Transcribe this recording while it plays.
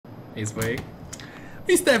His way.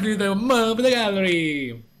 We step into the mob in the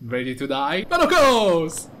gallery. Ready to die? But of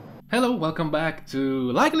course! Hello, welcome back to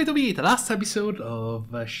Like a Little Bit, the last episode of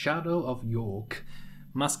Shadow of York.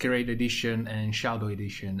 Masquerade edition and Shadow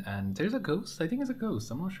edition. And there's a ghost? I think it's a ghost,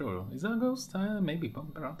 I'm not sure. Is that a ghost? Maybe,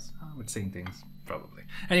 perhaps. We're saying things. Probably.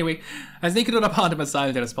 Anyway, I sneak into the apartment as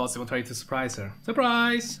silently as possible, trying to surprise her.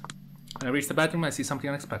 Surprise! When I reach the bedroom, I see something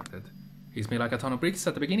unexpected. Hits me like a ton of bricks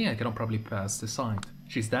at the beginning, I cannot probably pass the sight.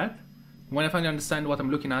 She's dead? When I finally understand what I'm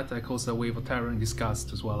looking at, I cause a wave of terror and disgust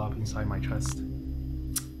to swell up inside my chest.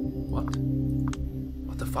 What?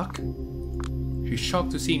 What the fuck? She's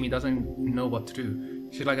shocked to see me, doesn't know what to do.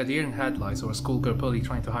 She's like a deer in headlights or a schoolgirl bully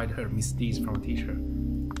trying to hide her misdeeds from a teacher.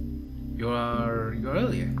 You're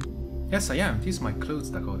early? Yes, I am. These are my clothes,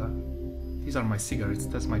 Dakota. These are my cigarettes.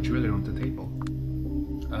 That's my jewelry on the table.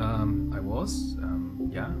 I was?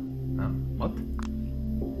 Yeah? What?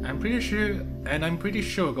 I'm pretty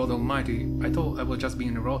sure, God Almighty, I thought I was just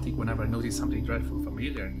being neurotic whenever I noticed something dreadful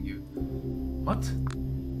familiar in you. What?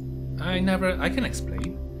 I can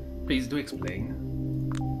explain. Please do explain.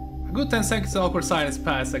 A good 10 seconds of awkward silence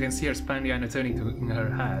passed. I can see her span the eye turning in her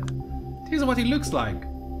head. This is what it looks like.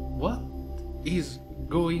 What is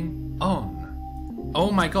going on? Oh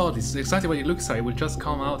my god, this is exactly what it looks like. I will just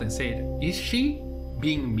come out and say it. Is she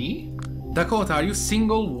being me? Dakota, are you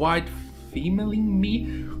single, white, femaling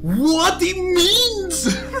me? What it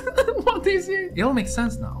means? What is it? It all makes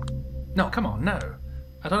sense now. No, come on, no.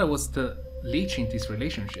 I thought I was the leech in this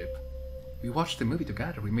relationship. We watched the movie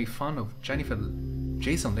together. We made fun of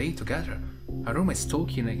Jason Leigh together. Her roommate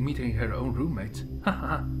stalking and imitating her own roommate.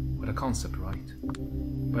 Haha, what a concept, right?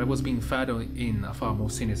 But I was being fed in a far more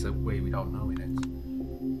sinister way without knowing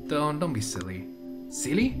it. Don't be silly.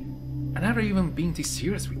 Silly? I never even been this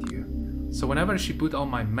serious with you. So whenever she put on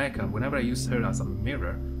my makeup, whenever I used her as a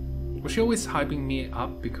mirror, was she always hyping me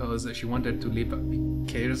up because she wanted to live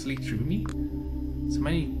vicariously through me? So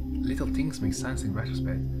many little things make sense in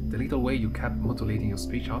retrospect. The little way you kept modulating your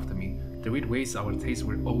speech after me, the weird ways our tastes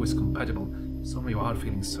were always compatible, some of you are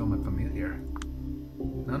feeling so much familiar.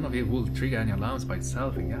 None of it will trigger any alarms by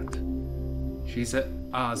itself yet. She's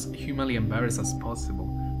as humanly embarrassed as possible.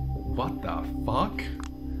 What the fuck?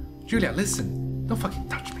 Julia, listen, don't fucking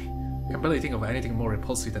touch me. I can barely think of anything more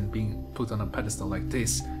repulsive than being put on a pedestal like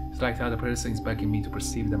this. It's like the other person is begging me to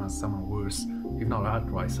perceive them as someone worse, if not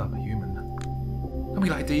outright subhuman. Don't be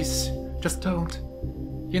like this. Just don't.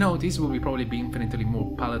 You know, this will probably be infinitely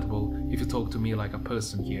more palatable if you talk to me like a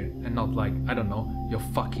person here, and not like, I don't know, your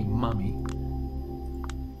fucking mummy.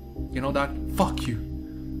 You know that? Fuck you.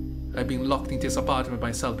 I've been locked into this apartment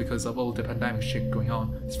myself because of all the pandemic shit going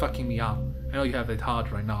on. It's fucking me up. I know you have it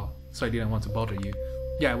hard right now, so I didn't want to bother you.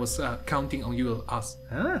 Yeah, I was counting on you to ask.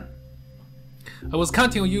 Huh? I was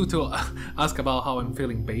counting on you to ask about how I'm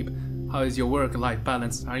feeling, babe. How is your work-life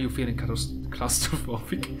balance? Are you feeling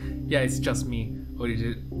claustrophobic? Yeah, it's just me. Or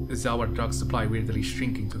is our drug supply weirdly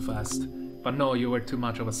shrinking too fast? But no, you were too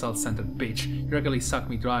much of a self-centered bitch. You regularly suck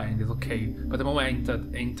me dry and it's okay. But the moment I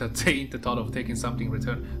entertain the thought of taking something in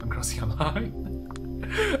return, I'm crossing a line.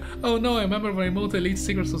 Oh no, I'm a member of a remote elite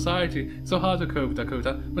secret society. So hard to cope,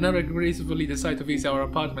 Dakota. Whenever I gracefully decide to visit our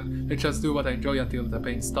apartment, I just do what I enjoy until the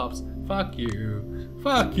pain stops. Fuck you.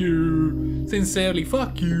 Fuck you. Sincerely,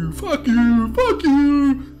 fuck you. Fuck you. Fuck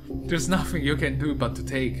you. There's nothing you can do but to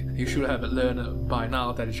take. You should have learned by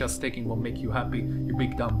now that it's just taking won't make you happy, you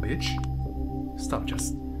big dumb bitch. Stop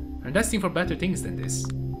just. I'm destined for better things than this.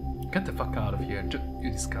 Get the fuck out of here.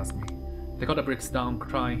 You disgust me. Dakota breaks down,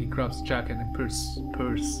 crying. He grabs his jacket and purse.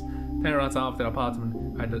 Then runs out of the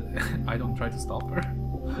apartment. I don't try to stop her.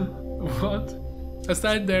 What? I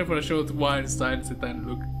stand there for a short while in silence and then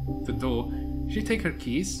look at the door. Should she take her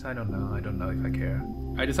keys? I don't know if I care.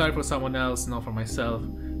 I decide for someone else, not for myself.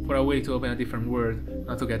 For a way to open a different world,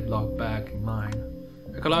 not to get locked back in mine.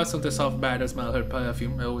 I collapse on the soft bed. I smell her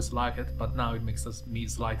perfume. I always like it, but now it makes me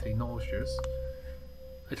slightly nauseous.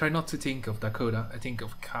 I try not to think of Dakota. I think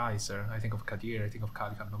of Kaiser. I think of Kadir. I think of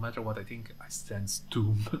Calican. No matter what I think, I sense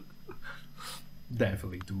doom.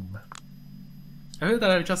 Definitely doom. I feel that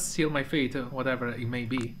I just seal my fate, whatever it may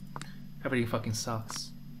be. Everything fucking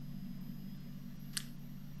sucks.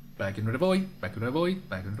 Back into the void. Back into the void.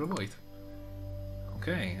 Back into the void.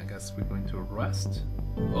 Okay, I guess we're going to rest.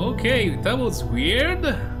 Okay, that was weird.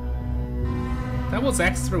 That was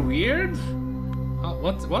extra weird.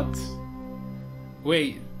 What?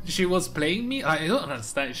 Wait, she was playing me? I don't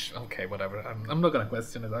understand. Okay, whatever. I'm not gonna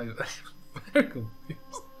question it. I'm very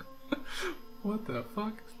confused. What the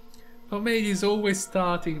fuck? For me, it's always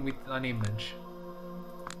starting with an image.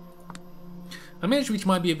 An image which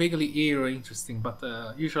might be vaguely eerie or interesting, but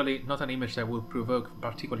usually not an image that will provoke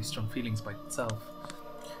particularly strong feelings by itself.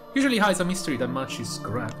 Usually hides a mystery that much is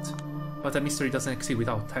correct, but that mystery doesn't exist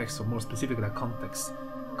without text, or more specifically context.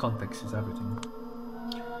 Context is everything.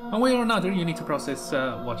 One way or another, you need to process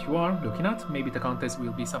what you are looking at. Maybe the context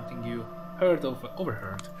will be something you heard of,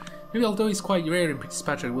 overheard. Maybe, although it's quite rare and pretty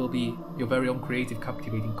special, it will be your very own creative,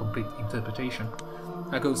 captivating, complete interpretation.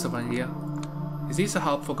 A ghost of an idea. Is this a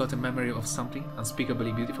half-forgotten memory of something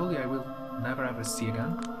unspeakably beautiful I will never ever see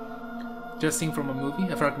again? Just seen from a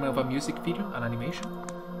movie, a fragment of a music video, an animation?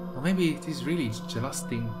 Or maybe it is really the last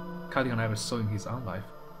thing Callion ever saw in his own life.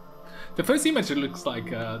 The first image looks like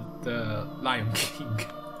the Lion King.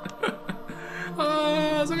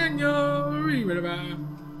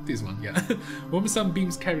 This one, yeah. When the sun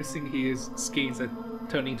beams caressing his skin that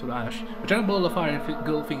turn into ash, a giant ball of fire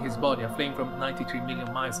engulfing his body, a flame from 93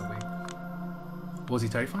 million miles away. Was he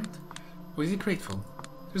terrified? Or is he grateful?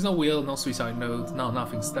 There's no will, no suicide note, no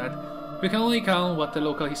nothing instead. We can only count what the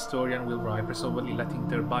local historian will write, presumably letting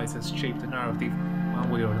their biases shape the narrative one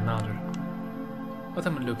way or another. What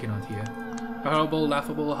am I looking at here? A horrible,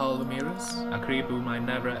 laughable Hall of Mirrors? A creep whom I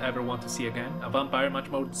never ever want to see again? A vampire much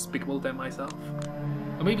more despicable than myself?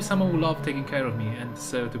 Or maybe someone who loved taking care of me and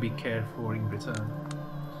deserved to be cared for in return?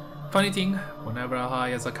 Funny thing, whenever I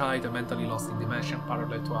high as a kite and mentally lost in dimension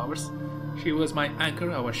parallel to ours, she was my anchor,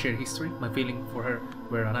 our shared history. My feeling for her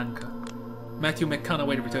were an anchor. Matthew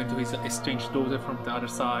McConaughey returned to his estranged daughter from the other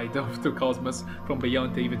side of the cosmos, from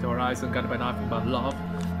beyond the event horizon, guided by nothing but love.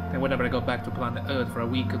 And whenever I got back to planet Earth for a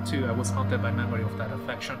week or two, I was haunted by memory of that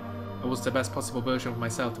affection. I was the best possible version of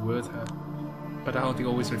myself towards her. But the haunting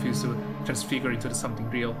always refused to transfigure into something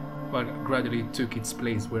real, while gradually took its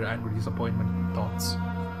place where angry disappointment and thoughts.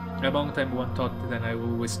 Among them one thought that I was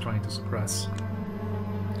always trying to suppress.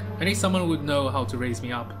 I need someone who would know how to raise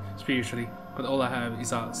me up, spiritually, but all I have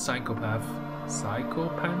is a psychopath,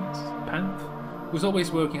 who's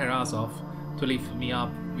always working her ass off to lift me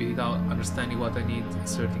up without understanding what I need,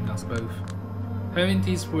 inserting us both. Having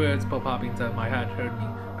these words pop up into my head hurt me,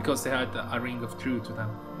 because they had a ring of truth to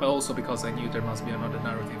them, but also because I knew there must be another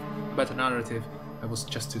narrative, a better narrative. I was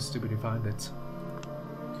just too stupid to find it.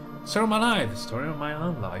 Story of my life, story of my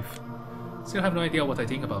own life. Still have no idea what I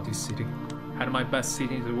think about this city. Had my best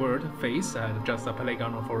city in the world face, I had just a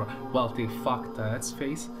playground for a wealthy fuck dad's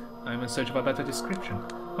face. I'm in search of a better description.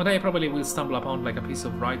 One day I probably will stumble upon like a piece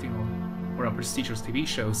of writing or a prestigious TV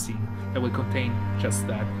show scene that will contain just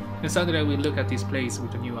that. And suddenly I will look at this place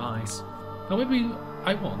with new eyes. Or maybe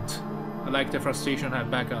I won't. I like the frustration I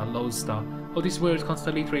have back at Lodestar. All these words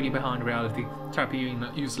constantly trailing behind reality, trapping you in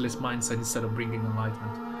a useless mindset instead of bringing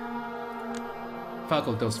enlightenment. Fuck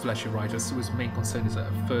all those flashy writers whose main concern is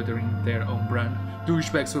furthering their own brand.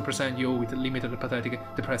 Douchebags who present you with limited, pathetic,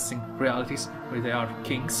 depressing realities where they are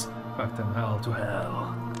kings. Fuck them hell to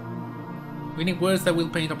hell. We need words that will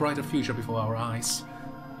paint a brighter future before our eyes.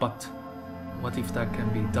 But what if that can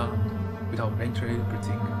be done without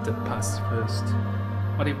interpreting the past first?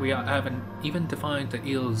 What if we haven't even defined the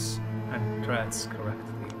ills and threats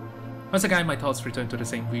correctly? Once again, my thoughts return to the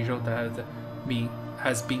same visual that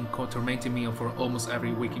has been tormenting me for almost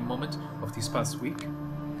every waking moment of this past week.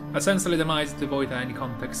 A senseless demise devoid of any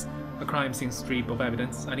context, a crime scene strip of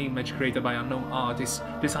evidence, an image created by unknown artists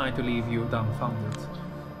designed to leave you dumbfounded.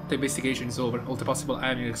 The investigation is over, all the possible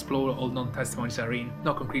avenues explored, all non-testimonies are in,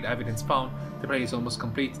 no concrete evidence found, the play is almost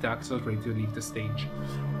complete, the actors are ready to leave the stage.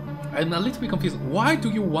 I'm a little bit confused. Why do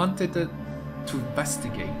you want it to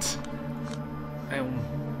investigate?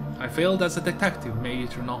 I failed as a detective, maybe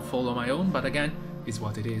to not follow my own, but again, it's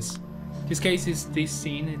what it is. This case is this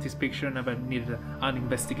scene, this picture never needed an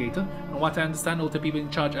investigator, and what I understand all the people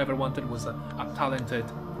in charge ever wanted was a talented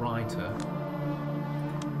writer.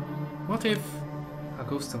 What if a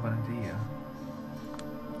ghost of an idea?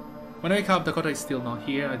 When I wake up, Dakota is still not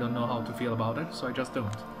here. I don't know how to feel about it, so I just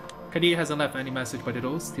don't. Kadir hasn't left any message by the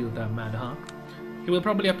door, still that mad, huh? He will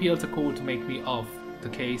probably appeal to court to make me off the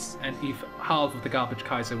case, and if half of the garbage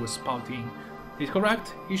Kaiser was spouting is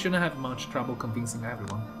correct, he shouldn't have much trouble convincing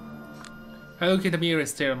everyone. I look in the mirror and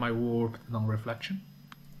stare at my warped non-reflection.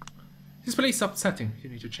 This place is upsetting. You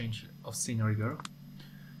need to change of scenery, girl.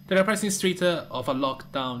 The depressing street of a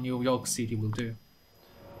locked-down New York City will do.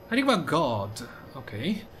 I think about God.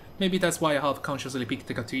 Okay, maybe that's why I half-consciously picked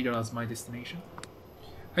the cathedral as my destination.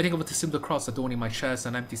 I think of the simple cross adorning my chest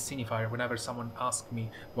and empty signifier whenever someone asks me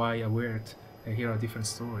why I wear it. I hear a different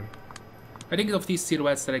story. I think of these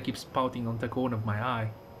silhouettes that I keep spouting on the corner of my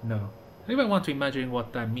eye. No. I even want to imagine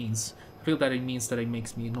what that means. I feel that it means that it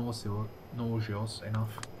makes me nauseous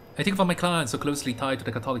enough. I think of my client so closely tied to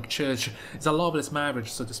the Catholic Church. It's a loveless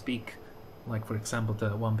marriage, so to speak. like for example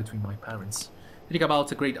the one between my parents. Think about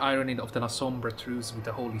the great irony of the Lasombra truce with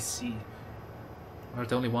the Holy See. We are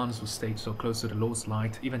the only ones who stayed so close to the Lord's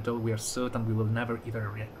light, even though we are certain we will never either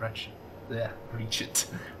reach it.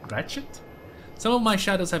 Ratchet? Some of my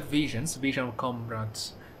shadows have visions of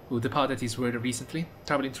comrades who departed this world recently,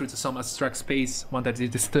 traveling through to some abstract space, one that is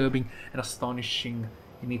disturbing and astonishing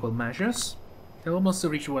in equal measures. They almost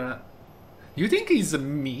reach where... You think he's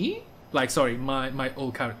me? Like, sorry, my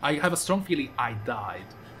old character. I have a strong feeling I died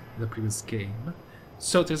in the previous game.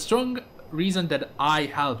 So there's a strong reason that I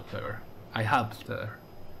helped her.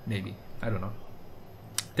 Maybe. I don't know.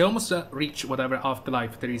 They almost reach whatever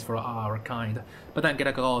afterlife there is for our kind, but then get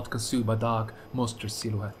a god consumed by dark, monstrous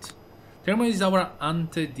silhouette. Thermo is our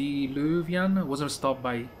antediluvian, wasn't stopped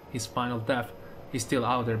by his final death. He's still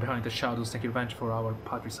out there behind the shadows taking revenge for our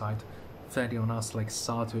patricide, feeding on us like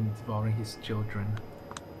Saturn devouring his children.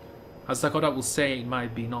 As Dakota will say, it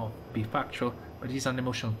might not be factual, but it is an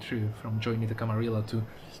emotional truth. From joining the Camarilla to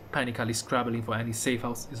panically scrabbling for any safe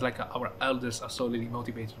house, it's like our elders are solely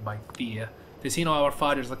motivated by fear. They see now our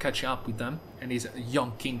fathers are catching up with them, and it's a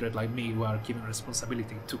young kindred like me who are given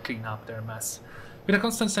responsibility to clean up their mess, with a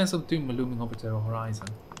constant sense of doom looming over their horizon.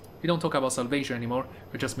 We don't talk about salvation anymore,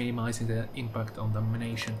 we're just minimizing the impact on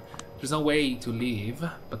domination. There's no way to live,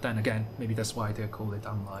 but then again, maybe that's why they call it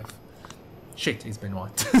unlife. Shit, it's been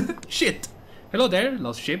what? Shit! Hello there,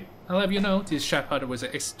 lost ship. I'll have you know, this shepherd was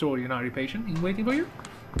an extraordinary patient in waiting for you.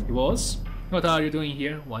 He was. What are you doing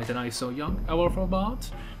here? Why am I so young? I work for about.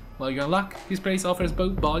 Well, you're in luck. This place offers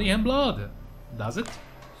both body and blood. Does it?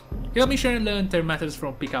 Help me share and learn their methods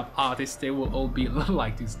from pickup artists. They will all be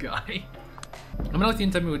like this guy. I'm not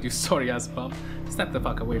interviewing with you, sorry ass bum. Step the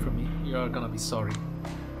fuck away from me. You're gonna be sorry.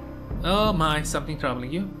 Oh my, something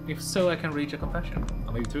troubling you? If so, I can read your confession.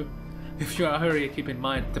 Or maybe two. If you are in a hurry, keep in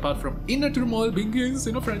mind, depart from inner turmoil begins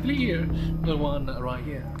in a friendly ear. The one right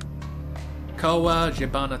here. Kawa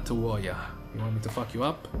Jebana Tuoya. You want me to fuck you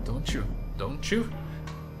up? Don't you? Don't you?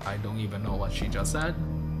 I don't even know what she just said.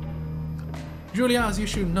 Julia, as you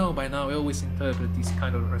should know by now, I always interpret this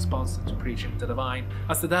kind of response to preaching the divine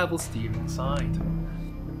as the devil steering side.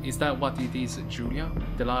 Is that what it is, Julia?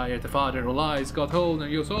 The liar, the father who lies, got hold on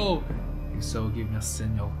your soul. If so, give me a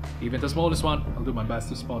signal. Even the smallest one, I'll do my best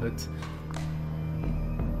to spot it.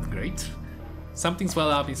 Great. Something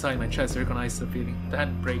swelled up inside my chest, recognize the feeling. The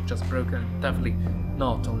handbrake just broke and definitely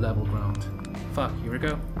not on level ground. Fuck, here we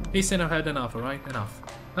go. Listen, I've had enough, alright? Enough.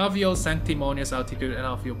 Enough of your sanctimonious attitude,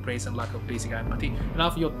 enough of your praise and lack of basic empathy,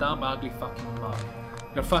 enough of your dumb, ugly fucking lie.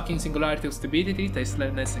 Your fucking singularity of stupidity,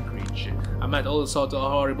 tastelessness, and cringe. I met all sorts of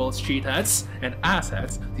horrible cheatheads and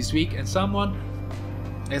assheads this week, and somehow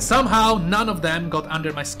none of them got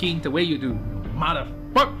under my skin the way you do.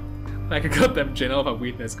 Motherfucker! Like a goddamn Genova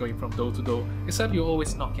witness going from door to door, except you're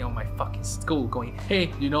always knocking on my fucking skull going,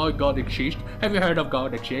 hey, you know God exists? Have you heard of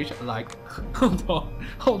God exists? Like, hold on,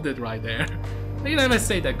 hold it right there. You never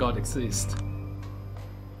say that God exists.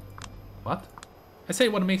 What? I say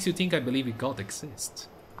what makes you think I believe in God exists.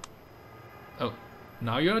 Oh,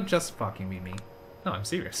 now you're just fucking with me. No, I'm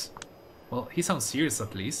serious. Well, he sounds serious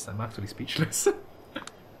at least, I'm actually speechless.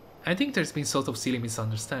 I think there's been sort of silly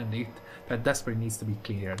misunderstanding that desperately needs to be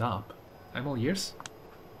cleared up. I'm all ears.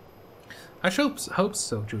 I hope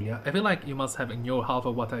so, Julia. I feel like you must have in your half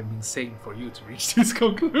of what I've been saying for you to reach this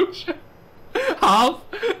conclusion. Half?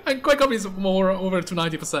 I'm quite convinced more over to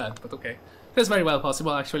 90%, but okay. That's very well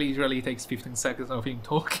possible. Actually, it really takes 15 seconds of him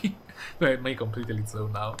talking to make completely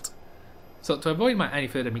zone out. So, to avoid any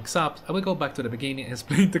further mix-ups, I will go back to the beginning and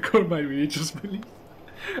explain the core of my religious belief.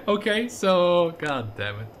 Okay, so... God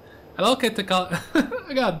damn it. I love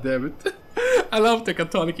God damn it. I love the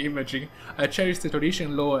Catholic imaging. I cherish the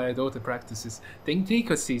tradition, law, and all the practices. The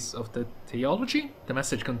intricacies of the theology, the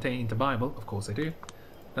message contained in the Bible, of course I do.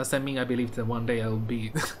 Does that mean I believe that one day I will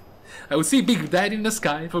be... I will see Big Daddy in the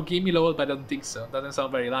sky? Forgive me, Lord, but I don't think so. Doesn't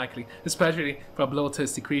sound very likely, especially for a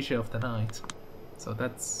bloodthirsty creature of the night. So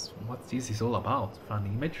that's what this is all about. Fun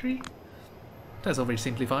imagery? That's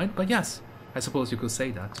oversimplified, but yes, I suppose you could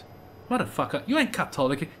say that. Motherfucker, you ain't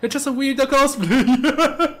Catholic, you're just a weirdo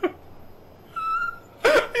cosplayer!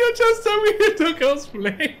 You're just a weirdo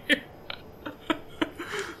cosplayer!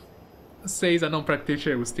 Says a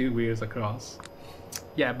non-practitioner who still wears a cross.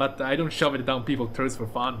 Yeah, but I don't shove it down people's throats for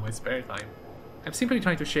fun in my spare time. I'm simply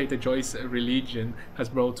trying to share the joys religion has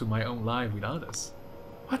brought to my own life with others.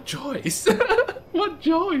 What joys? What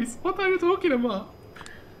joys? What are you talking about?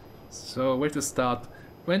 So, where to start?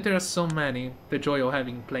 When there are so many, the joy of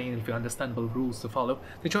having plain and understandable rules to follow,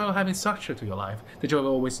 the joy of having structure to your life, the joy of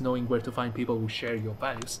always knowing where to find people who share your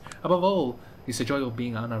values. Above all, is the joy of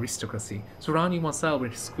being an aristocracy, surrounding oneself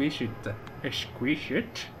with exquisite,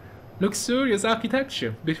 luxurious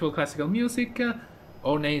architecture, beautiful classical music,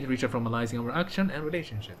 ornate ritual formalizing our action and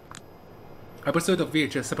relationship. A pursuit of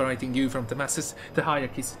virtue separating you from the masses, the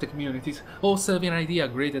hierarchies, the communities, all serving an idea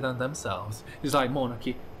greater than themselves, is like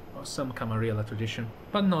monarchy or some Camarilla tradition,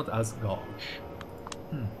 but not as large.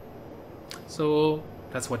 So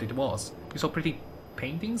that's what it was. You saw pretty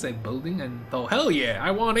paintings and building and thought, hell yeah,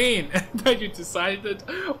 I want in! And then you decided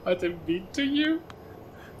what I mean to you?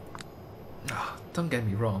 Don't get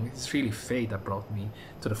me wrong, it's really fate that brought me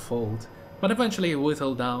to the fold, but eventually I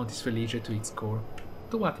whittled down this religion to its core,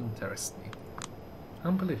 to what interests me.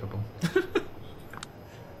 Unbelievable.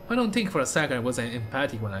 I don't think for a second I was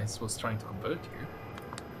empathic when I was trying to convert you.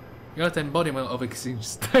 You're the embodiment of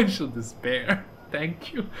existential despair.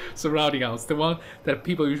 Thank you. Surrounding us, the one that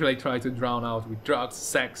people usually try to drown out with drugs,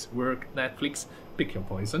 sex, work, Netflix. Pick your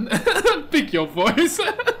poison. Pick your voice.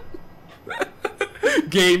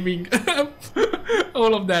 Gaming.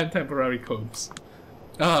 All of them temporary copes.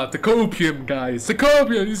 The copium, guys. The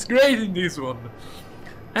copium is great in this one.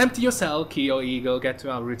 Empty your cell, kill your ego, get to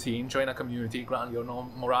our routine, join a community, ground your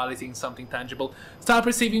morality in something tangible, start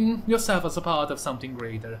perceiving yourself as a part of something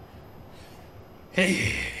greater.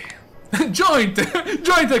 Hey, join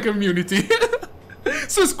the community.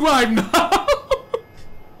 Subscribe now.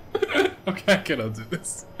 Okay, I cannot do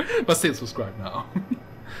this, but still subscribe now.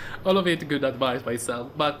 All of it good advice by itself,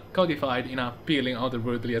 but codified in a appealing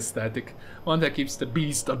otherworldly aesthetic, one that keeps the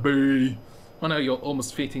beast at bay, one that you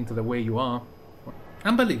almost fit into the way you are.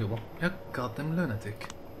 Unbelievable. You're a goddamn lunatic.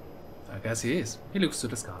 I guess he is. He looks to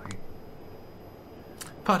the sky.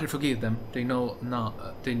 Father, forgive them. They know not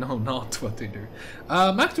what they do.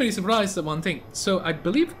 I'm actually surprised at one thing. So I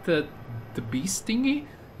believe that the beast thingy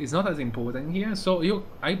is not as important here. So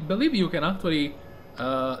I believe you can actually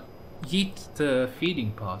eat the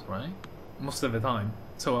feeding part, right? Most of the time.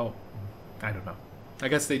 So I don't know. I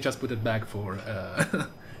guess they just put it back for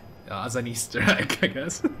as an Easter egg, I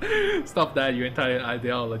guess. Stop that, your entire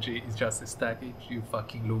ideology is just a stackage, you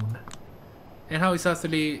fucking loon. And how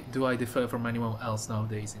exactly do I differ from anyone else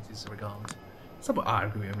nowadays in this regard? Stop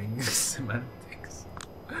arguing semantics.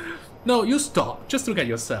 No, you stop. Just look at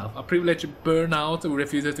yourself. A privileged burnout who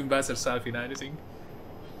refuses to invest herself in anything.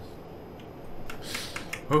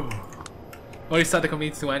 Oh. Or you start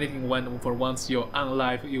committing to anything when for once your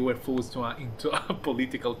unlife you were forced into a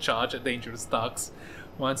political charge at dangerous talks.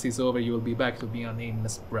 Once it's over, you will be back to being a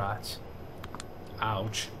nameless brat.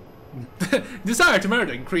 Ouch. Desire to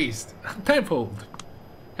murder increased tenfold.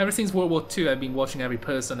 Ever since World War II, I've been watching every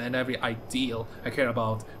person and every ideal I care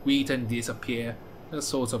about weaken and disappear, the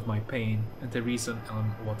source of my pain and the reason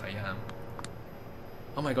I'm what I am.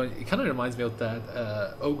 Oh my god, it kind of reminds me of that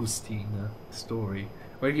Augustine story,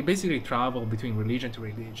 where he basically traveled between religion to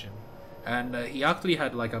religion, and he actually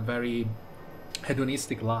had like a very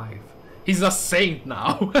hedonistic life. He's a saint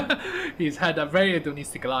now. He's had a very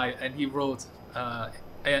hedonistic life, and he wrote,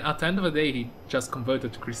 and at the end of the day he just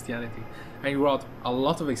converted to Christianity, and he wrote a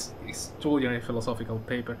lot of extraordinary philosophical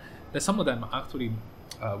paper. That some of them actually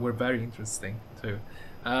were very interesting too.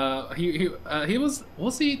 He was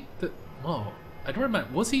he the, oh I don't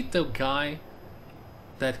remember, was he the guy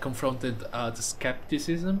that confronted the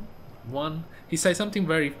skepticism one? He said something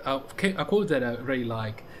very a quote that I really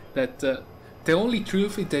like, that the only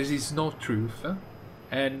truth is there is no truth,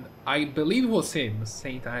 and I believe it was him,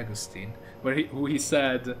 Saint Augustine, who he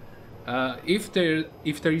said, if there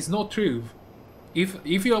is no truth, if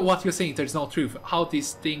what you're saying there is no truth, how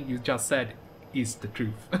this thing you just said is the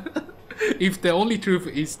truth? If the only truth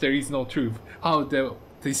is there is no truth, how the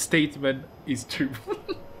statement is true?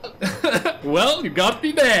 Well, you got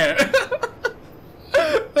me there.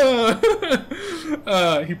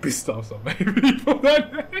 He pissed off so many people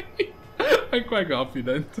that day. I'm quite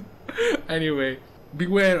confident. Anyway,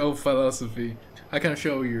 beware of philosophy. I can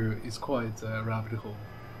show you it's quite a rabbit hole,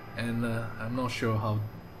 and I'm not sure how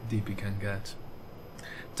deep it can get.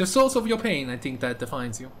 The source of your pain, I think that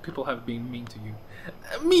defines you. People have been mean to you.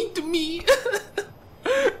 Mean to me!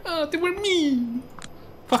 They were mean!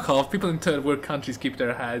 Fuck off, people in third world countries keep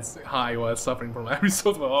their heads high while suffering from every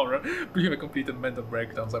sort of horror. But you have completed mental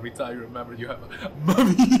breakdowns every time you remember you have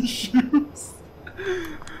mommy issues.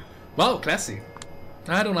 Wow, classy.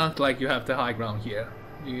 I don't act like you have the high ground here.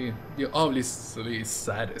 You're obviously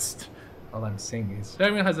sadist. All I'm saying is,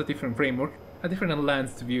 everyone has a different framework, a different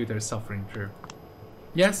lens to view their suffering through.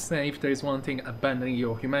 Yes, and if there is one thing abandoning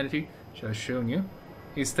your humanity should have shown you,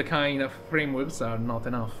 It's the kind of frameworks are not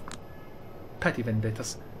enough. Petty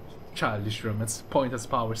vendettas, childish romance, pointless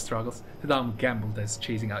power struggles, the dumb gamble that's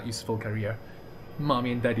chasing a useful career.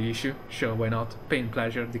 Mommy and daddy issue, sure why not, pain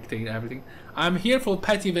pleasure dictate everything. I'm here for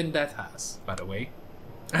petty vendettas, by the way.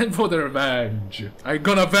 And for the revenge. I'm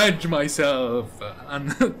gonna avenge myself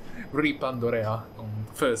and rip Andrea on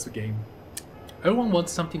the first game. Everyone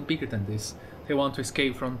wants something bigger than this. They want to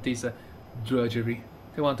escape from this drudgery.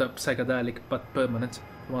 They want a psychedelic but permanent.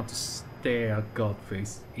 They want to stare at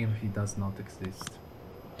Godface even if he does not exist.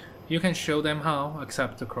 You can show them how.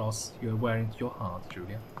 Accept the cross you're wearing to your heart,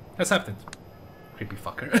 Julia. Accept it. Creepy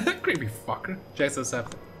fucker. Creepy fucker. Just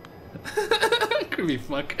accept it. Creepy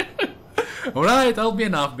fucker. Alright, that'll be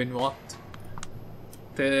enough, Benoit.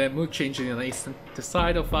 The mood changed in an instant. The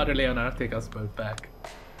sight of Father Leonard take us both back.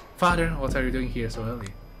 Father, what are you doing here so early?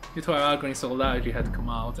 You two are arguing so loud you had to come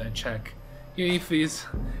out and check. Even if it's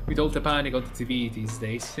with all the panic on the TV these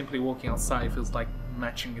days, simply walking outside feels like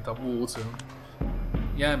matching with a war zone.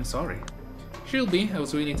 Yeah, I'm sorry. She'll be. I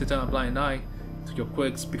was willing to turn a blind eye to your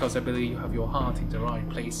quirks because I believe you have your heart in the right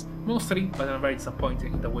place. Mostly, but I'm very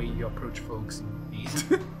disappointed in the way you approach folks in need.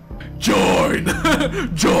 Join!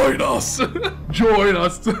 Join us! Join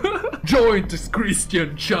us! Join this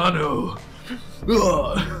Christian channel!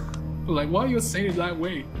 Like, why are you saying it that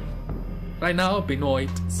way? Right now, Benoit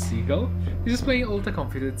Seagull is displaying all the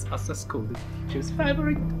confidence as a scolded teacher's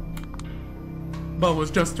favorite. But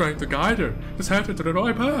was just trying to guide her, just head her to the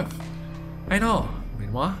right path. I know,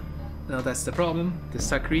 Benoit. Now that's the problem. The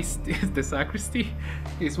sacristy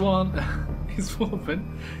is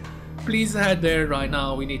woven. Please head there right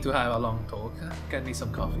now. We need to have a long talk. Get me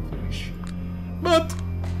some coffee if you wish. But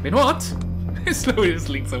Benoit slowly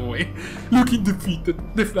slinks away, looking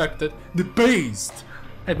defeated, deflected, debased.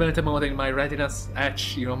 I burnt a moment in my retinas,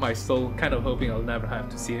 etch, my soul, kind of hoping I'll never have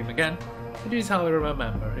to see him again. And this is how I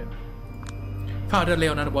remember him. Father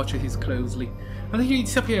Leonard watches him closely, and he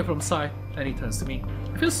disappears from sight, and he turns to me.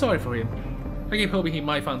 I feel sorry for him. I keep hoping he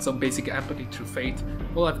might find some basic empathy through fate.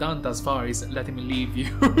 All I've done thus far is let him leave you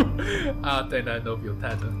at the end of your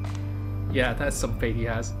tether. Yeah, that's some fate he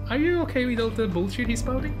has. Are you okay with all the bullshit he's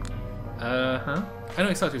spouting? I know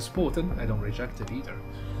it's not important, I don't reject it either.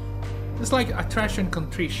 It's like attraction,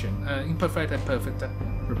 contrition, imperfect and perfect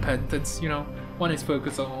repentance, One is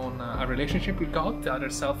focused on a relationship with God, the other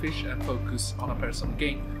selfish and focused on a personal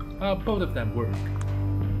gain. Both of them work.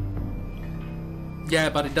 Yeah,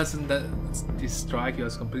 but it doesn't strike you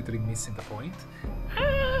as completely missing the point.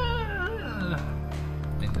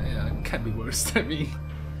 It can be worse, I mean.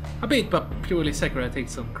 A bit, but purely secular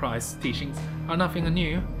takes on Christ's teachings are nothing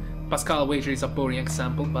new. Pascal Wager is a boring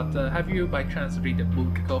example, but have you by chance read the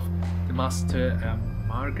book of the Master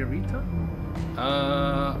Margarita?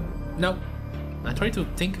 No. I try to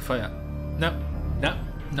think if I... No,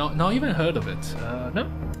 not even heard of it. No.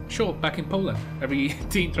 Sure, back in Poland, every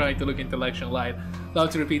teen trying to look intellectual life,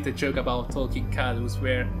 allowed to repeat the joke about talking cat who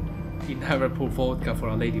swear he never poured vodka for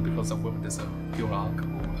a lady because of women deserve pure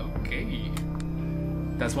alcohol. Okay.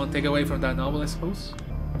 That's one takeaway from that novel, I suppose.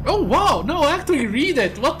 Oh wow, no, I actually read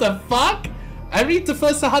it! What the fuck? I read the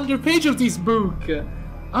first 100 pages of this book!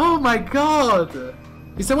 Oh my god!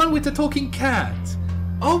 It's the one with the talking cat!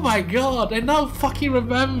 Oh my god, I now fucking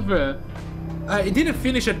remember! I didn't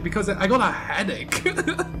finish it because I got a headache.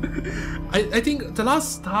 I think the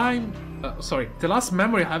last time... the last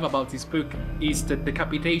memory I have about this book is the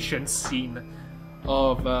decapitation scene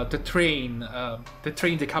of the train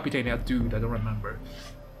decapitating a dude, I don't remember.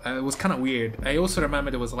 It was kind of weird. I also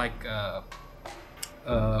remember there was like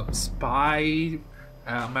spy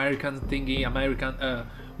American thingy, American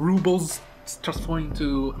rubles transforming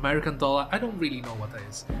to American dollar. I don't really know what that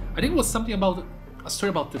is. I think it was something about a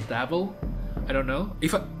story about the devil. I don't know.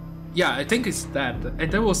 Yeah, I think it's that.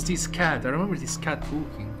 And there was this cat. I remember this cat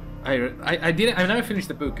talking. I never finished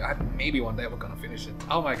the book. Maybe one day I'm gonna finish it.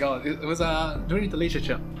 Oh my god, it was during the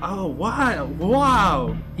literature. Oh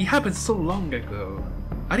wow! It happened so long ago.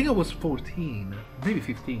 I think I was 14, maybe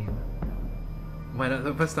 15, when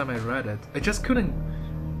the first time I read it. I just couldn't.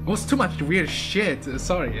 It was too much weird shit.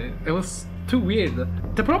 Sorry, it was too weird.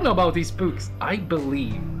 The problem about these books, I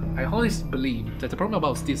honestly believe that the problem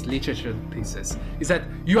about these literature pieces is that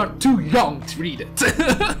you are too young to read it.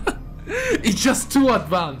 It's just too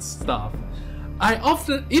advanced stuff.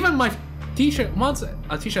 Even my teacher, once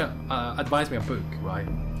a teacher advised me a book, right?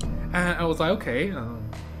 And I was like, okay,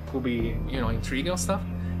 could be, intriguing stuff.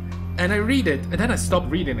 And I read it, and then I stopped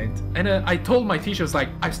reading it. And I told my teacher,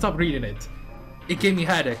 I stopped reading it. It gave me a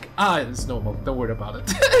headache. It's normal, don't worry about it.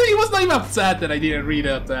 He was not even upset that I didn't read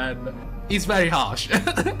it, and is very harsh.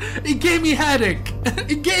 It gave me headache.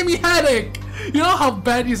 It gave me headache. You know how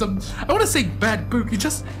bad is a... I want to say bad book. It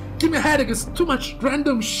just gave me a headache. There's too much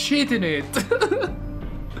random shit in it.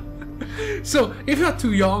 So if you're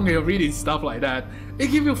too young and you're reading stuff like that, it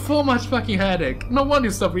gives you so much fucking headache. No wonder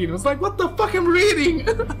you stop reading. It's like, what the fuck I'm reading?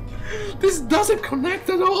 This doesn't connect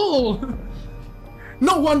at all.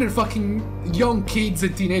 No wonder fucking young kids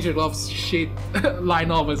and teenagers love shit light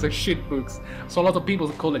novels and shit books. So a lot of people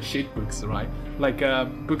call it shit books, right? Like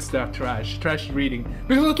books that are trash reading.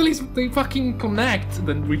 Because at least they fucking connect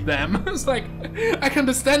then with them. It's like, I can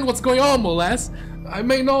understand what's going on more or less. I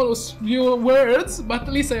may not know few words, but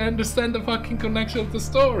at least I understand the fucking connection of the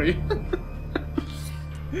story.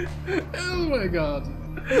 Oh my god.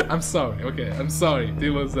 I'm sorry, okay, I'm sorry. It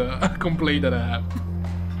was a complaint that I have.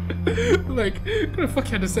 Like, I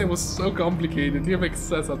fucking understand, it was so complicated. It didn't make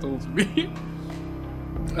sense at all to me.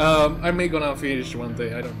 I may gonna finish one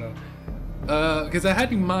day, I don't know. Because I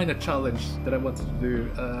had in mind a challenge that I wanted to do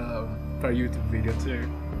for a YouTube video too.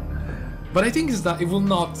 But I think is that it will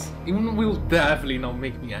definitely not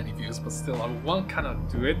make me any views, but still I won't kind of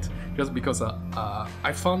do it just because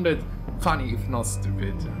I found it funny if not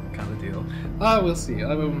stupid kind of deal. We'll see.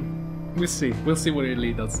 We'll see where it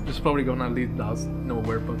leads us. It's probably gonna lead us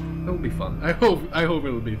nowhere, but it'll be fun. I hope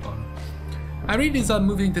it'll be fun. I read this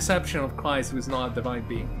unmoving deception of Christ who is not a divine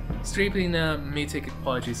being, stripping mythic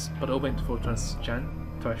qualities but open for transcendence.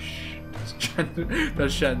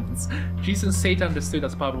 Jesus and Satan understood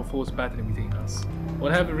as powerful force battling within us.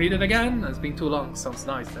 Would I have read it again? It's been too long. Sounds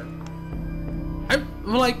nice then. I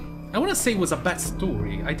wouldn't say it was a bad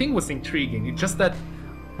story. I think it was intriguing. It's just that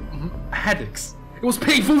headaches. It was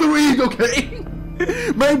painful to read, okay?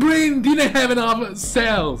 My brain didn't have enough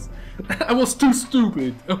cells. I was too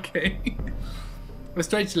stupid, okay? I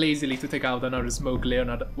stretched lazily to take out another smoke.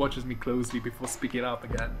 Leonard watches me closely before speaking up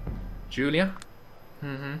again. Julia?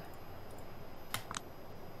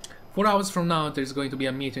 4 hours from now, there's going to be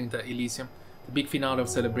a meeting at Elysium. The big finale of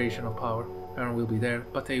Celebration of Power. Everyone will be there,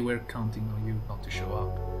 but they were counting on you not to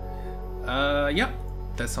show up. Yeah,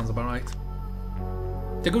 that sounds about right.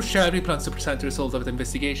 The good sheriff plans to present the results of the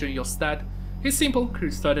investigation, Jyhad. It's simple,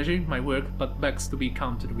 crude strategy, my work, but begs to be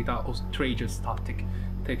countered with our outrageous tactic.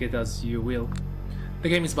 Take it as you will. The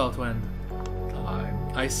game is about to end.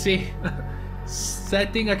 I see.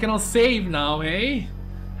 Setting I cannot save now, eh?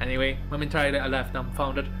 Anyway, momentarily I left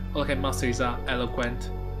dumbfounded. All I can muster is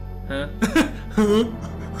eloquent. Huh?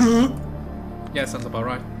 Yeah, sounds about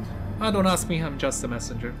right. Don't ask me, I'm just a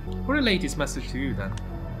messenger. I'll relay this message to you then.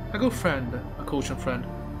 A good friend, a caution friend.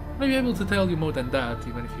 May be able to tell you more than that,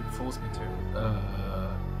 even if you force me to.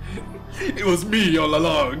 It was me all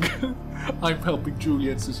along. I'm helping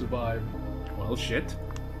Julian to survive. Well, shit.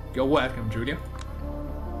 You're welcome, Julia.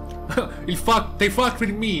 They fucked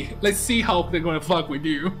with me. Let's see how they're gonna fuck with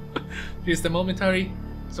you. This is the moment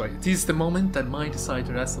that mine decide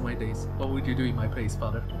the rest of my days. What would you do in my place,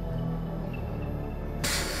 father?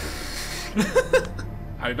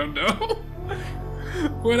 I don't know.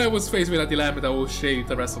 When I was faced with a dilemma that would shape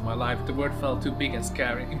the rest of my life, the word felt too big and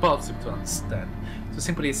scary, impossible to understand. To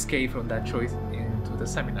simply escape from that choice into the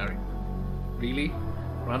seminary. Really?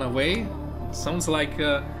 Run away? Sounds like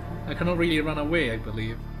I cannot really run away, I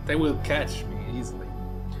believe. They will catch me easily.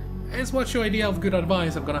 As what's your idea of good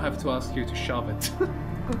advice? I'm gonna have to ask you to shove it.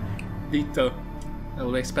 Ditto. I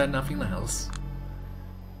will expect nothing else.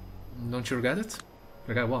 Don't you regret it?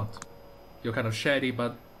 Regret what? You're kind of shady,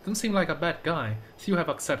 but don't seem like a bad guy. So you have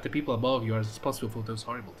accepted people above you as responsible for those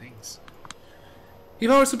horrible things. If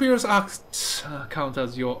our superiors' acts count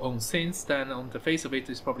as your own sins, then on the face of it,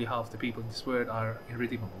 it's probably half the people in this world are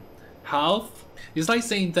irredeemable. Half? It's like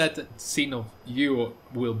saying that sin of you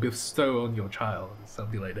will bestow on your child,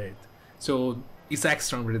 something like that. So it's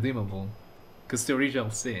extra unredeemable. Because the original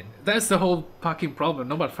sin. That's the whole fucking problem.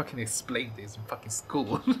 Nobody fucking explained this in fucking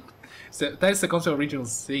school. So that's the concept of original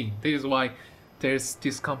sin. This is why there's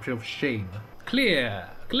this concept of shame. Clear,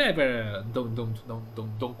 clever. Don't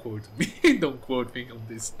quote me. Don't quote me on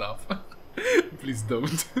this stuff. Please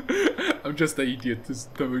don't. I'm just an idiot who's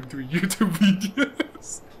doing YouTube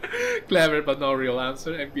videos. Clever but not real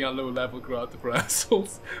answer, and be a low-level crowd for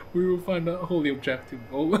assholes. We will find a wholly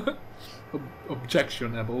objectionable.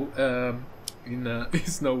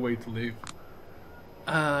 Is no way to live.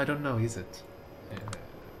 I don't know, is it?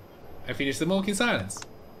 I finished the milk in silence.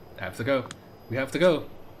 I have to go. We have to go.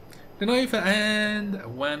 Don't know if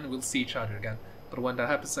and when we'll see each other again, but when that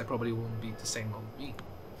happens, I probably won't be the same old me.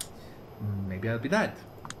 Maybe I'll be dead.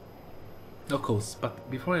 Of course, but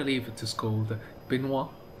before I leave to scold Benoit,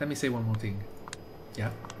 let me say one more thing.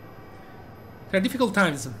 Yeah? There are difficult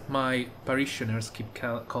times my parishioners keep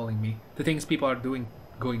calling me. The things people are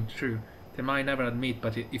going through. They might never admit,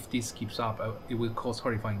 but if this keeps up, it will cause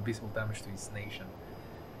horrifying visible damage to his nation.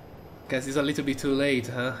 Guess it's a little bit too late,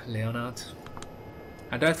 huh, Leonard?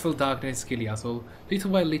 A dreadful darkness kills us all.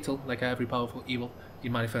 Little by little, like every powerful evil, it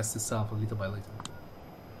manifests itself little by little.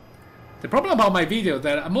 The problem about my videos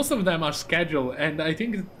that most of them are scheduled, and I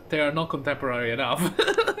think they are not contemporary enough.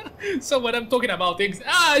 So when I'm talking about things,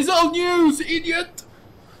 it's old news, idiot!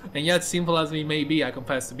 And yet, simple as we may be, I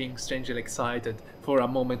confess to being strangely excited. For a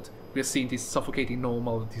moment, we're seeing this suffocating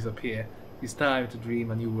normal disappear. It's time to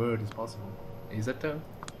dream a new world is possible. Is it though?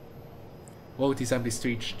 Walk these empty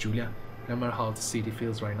streets, Julia. Remember how the city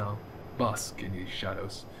feels right now. Bask in these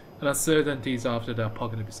shadows. And uncertainties after the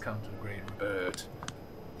apocalypse come to a great rebirth.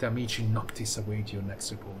 The Amici Noctis await your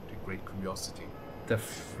next report with great curiosity.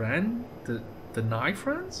 The night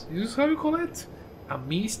friends? Is this how you call it?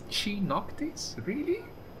 Amici Noctis? Really?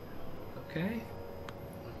 Okay.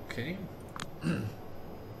 Okay.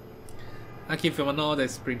 I give him a nod and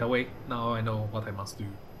sprint away. Now I know what I must do.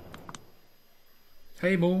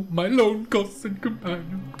 Hey Mo, my lone constant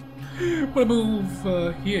companion. Wanna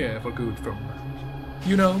move here for good from,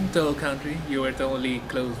 you know, the old country. You were the only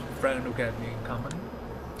close friend who kept me in company.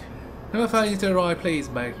 Never find the right place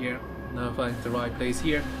back here. Never find the right place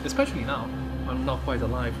here, especially now. I'm not quite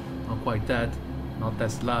alive, not quite dead, not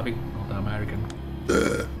that Slavic, not that American.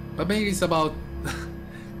 But maybe it's about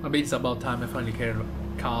time I finally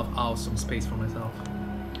carve out some space for myself.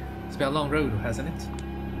 It's been a long road, hasn't it?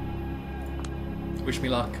 Wish me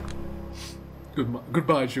luck.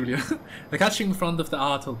 Goodbye, Julia. I catch you in front of the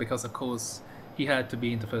Artel because, of course, he had to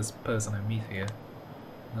be the first person I meet here.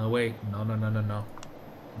 No, wait, no.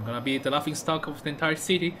 I'm gonna be the laughingstock of the entire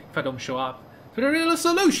city if I don't show up to the real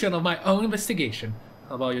solution of my own investigation.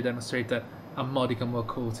 How about you demonstrate a modicum of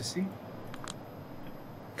courtesy?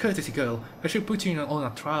 Courtesy, girl. I should put you on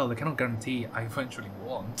a trial I cannot guarantee I eventually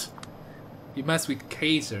won't. You mess with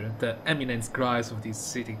Kaiser, the eminent grace of this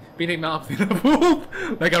city, beat him up in a whoop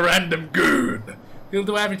like a random goon. He'll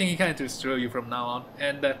do everything he can to destroy you from now on,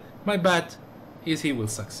 and my bet is he will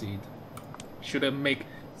succeed. Should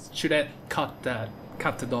I cut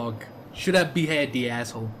the dog? Should I behead the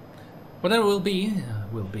asshole? Whatever will be,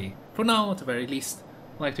 will be. For now, at the very least,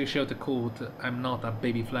 I'd like to show the court I'm not a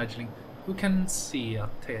baby fledgling who can see a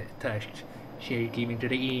test shaking to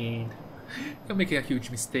the end. You're making a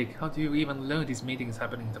huge mistake. How do you even learn these meetings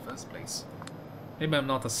happening in the first place? Maybe I'm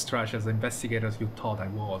not as trash as the investigators you thought I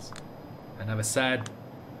was. I never said.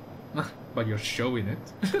 But you're showing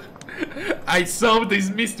it. I solved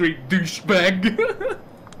this mystery, douchebag!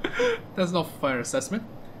 That's not a fair assessment.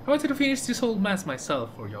 I wanted to finish this whole mess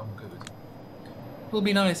myself for your own good. It'll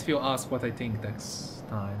be nice if you ask what I think next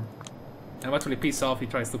time. I'm actually pissed off he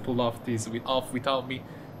tries to pull off this without me.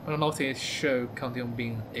 But I'm not in a show counting on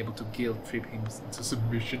being able to guilt trip him into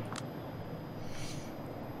submission.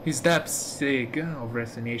 His depth sig of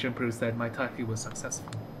resignation proves that my tactic was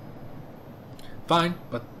successful. Fine,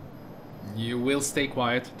 but you will stay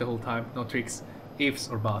quiet the whole time, no tricks, ifs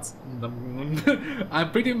or buts.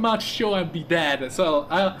 I'm pretty much sure I'll be dead, so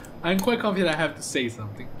I'm quite confident I have to say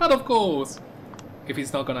something. But of course, if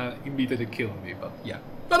he's not gonna immediately kill me, but yeah.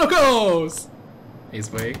 But of course!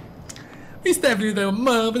 His way. We step into the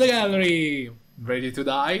mob of the gallery! Ready to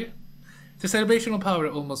die? The celebration of power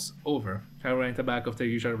almost over. Everyone in the back of their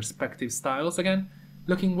usual respective styles again,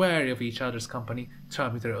 looking wary of each other's company,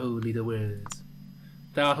 charmed with their own little words.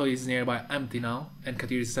 The auto is nearby empty now, and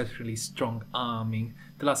Kadir is essentially strong arming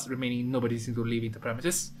the last remaining nobodies into leaving the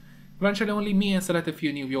premises. Eventually only me and selected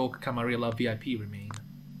few New York Camarilla VIP remain.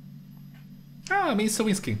 Ah, Miss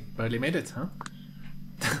Sawinski. Barely made it, huh?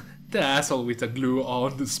 The asshole with the glue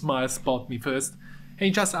on the smile spot me first. He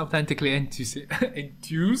just authentically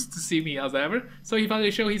enthused to see me as ever, so he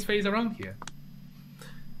finally showed his face around here.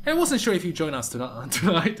 I wasn't sure if you'd join us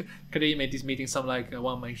tonight. Kadir made this meeting sound like a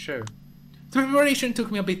one-man show. The preparation took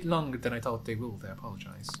me a bit longer than I thought they would. I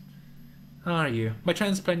apologize. Are you, by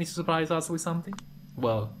chance, planning to surprise us with something?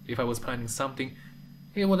 Well, if I was planning something,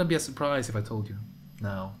 it wouldn't be a surprise if I told you.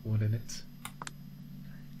 Now, wouldn't it?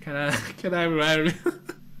 Can I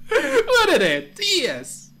wouldn't it?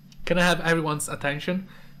 Yes! Can I have everyone's attention?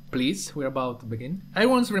 Please, we're about to begin.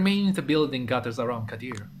 Everyone's remaining in the building gutters around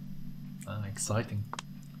Kadir. Exciting.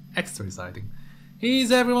 Extra exciting.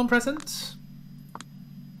 Is everyone present?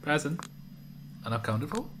 Present. Unaccounted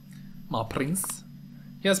for? My prince.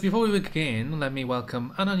 Yes, before we begin, let me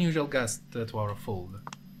welcome an unusual guest to our fold.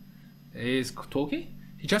 Is Toki?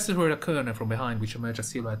 He gestured toward a corner from behind which emerged a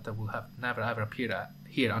silhouette that would have never ever appeared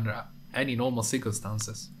here under any normal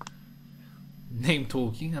circumstances. Named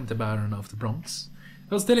Talking, I'm the Baron of the Bronx.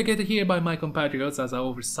 I was delegated here by my compatriots as our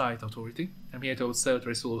oversight authority. I'm here to observe the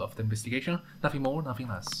result of the investigation, nothing more, nothing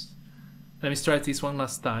less. Let me stress this one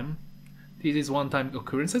last time. This is one-time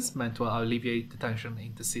occurrences meant to alleviate the tension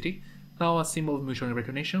in the city. Now a symbol of mutual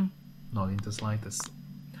recognition, not in the slightest.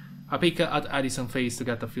 I peek at Addison's face to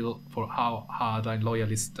get a feel for how hard a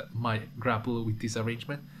loyalist might grapple with this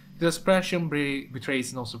arrangement. His expression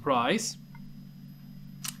betrays no surprise,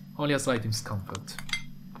 only a slight discomfort.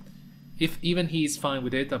 If even he is fine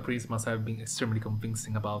with it, the prince must have been extremely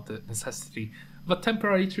convincing about the necessity of a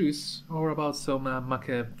temporary truce, or about some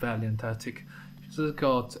Machiavellian tactic just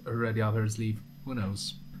got ready up her sleeve, who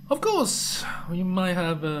knows. Of course, we might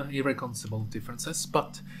have irreconcilable differences,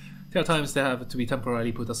 but there are times they have to be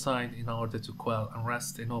temporarily put aside in order to quell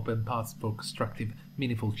unrest and open paths for constructive,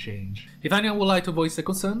 meaningful change. If anyone would like to voice a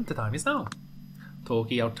concern, the time is now.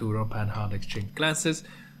 Toki, Arturo, Panhard exchange glances.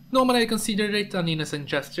 Normally I consider it an innocent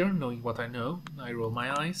gesture, knowing what I know. I roll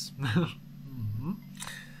my eyes.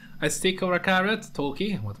 A stick or a carrot?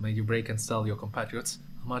 Toki, what made you break and sell your compatriots?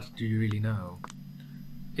 How much do you really know?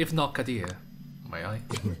 If not Kadir, may I?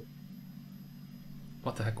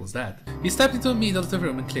 What the heck was that? He stepped into the middle of the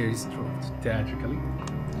room and cleared his throat, theatrically.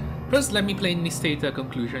 First, let me plainly state the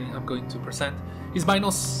conclusion I'm going to present is by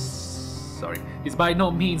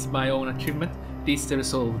no means my own achievement. It is the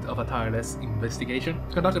result of a tireless investigation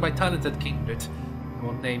conducted by talented kindred. I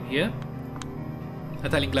won't name here. A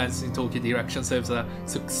telling glance in Tolkien's direction serves a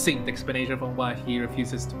succinct explanation for why he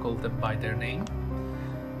refuses to call them by their name.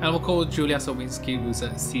 I will call Julia Sowinsky, whose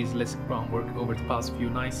ceaseless groundwork over the past few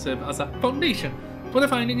nights serve as a foundation for the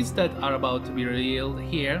findings that are about to be revealed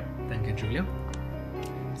here. Thank you, Julia.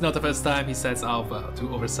 It's not the first time he sets out to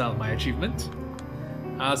oversell my achievement.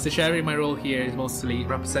 As the sheriff, my role here is mostly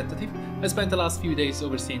representative. I spent the last few days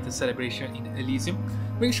overseeing the celebration in Elysium,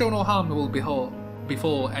 making sure no harm will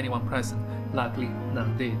befall anyone present. Luckily,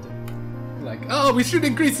 none did. Like, oh, we should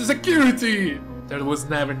increase the security! There was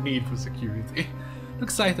never need for security.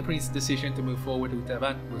 Looks like the prince's decision to move forward with the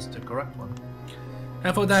event was the correct one.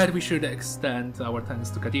 And for that, we should extend our thanks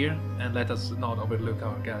to Kadir, and let us not overlook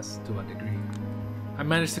our guests to a degree. I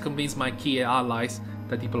managed to convince my key allies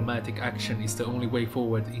that diplomatic action is the only way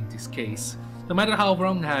forward in this case. No matter how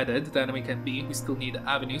wrong-headed the enemy can be, we still need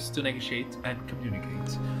avenues to negotiate and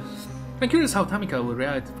communicate. I'm curious how Tamika will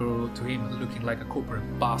react to him looking like a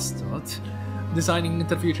corporate bastard, designing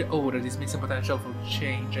the future order, dismissing potential for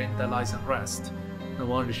change and allies unrest. No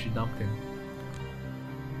wonder she dumped him.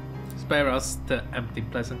 Spare us the empty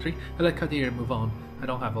pleasantry and let Kadir move on. I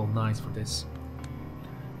don't have all nights for this.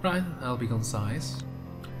 Right, I'll be concise.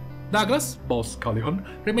 Douglas, boss Callihan,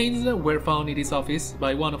 remains were found in his office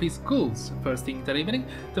by one of his ghouls. First thing that evening,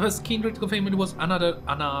 the first kindred to confirm it was another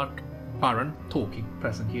Anarch Baron talking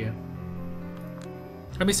present here.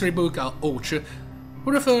 A mystery book author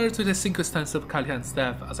who referred to the circumstance of Callihan's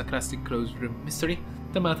death as a classic closed room mystery.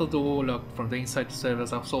 The metal door locked from the inside to serve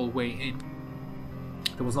as our sole way in.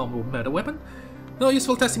 There was no murder weapon, no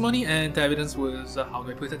useful testimony, and the evidence was, how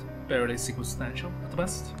do I put it, barely circumstantial at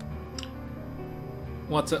best.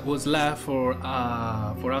 What was left for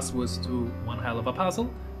us was one hell of a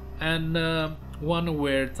puzzle, and one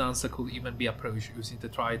where the answer could even be approached using the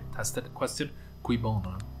tried-tested question, cui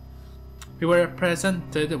bono? We were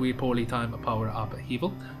presented with poorly timed power-up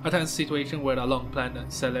upheaval, a tense situation where a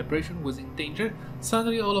long-planned celebration was in danger.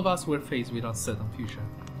 Suddenly all of us were faced with uncertain future.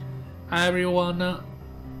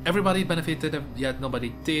 Everybody benefited, yet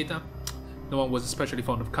nobody did. No one was especially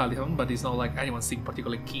fond of Callihan, but it's not like anyone seemed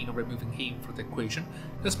particularly keen on removing him from the equation,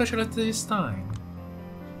 especially at this time.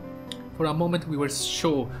 For a moment we were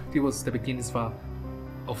sure it was the beginnings of an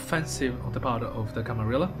offensive on the part of the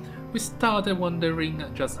Camarilla. We started wondering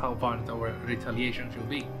just how violent our retaliation should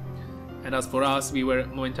be. And as for us, we were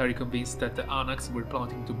momentarily convinced that the Anarchs were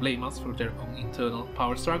plotting to blame us for their own internal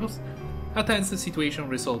power struggles. A tense situation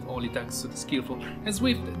resolved only thanks to the skillful and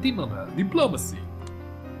swift diplomacy.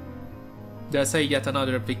 Dare I say yet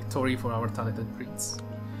another victory for our talented prince.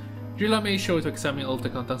 Julia made sure to examine all the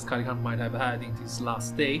contacts Callihan might have had in his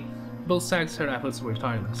last day. Both sides her efforts were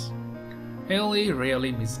tireless. Only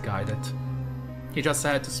rarely misguided. He just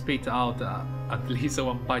had to spit out at least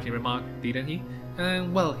one biting remark, didn't he?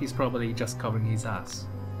 And well, he's probably just covering his ass.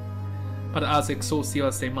 But as exhaustive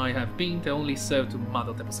as they might have been, they only served to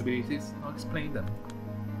muddle the possibilities, not explain them.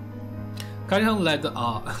 Callihan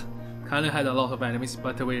had a lot of enemies,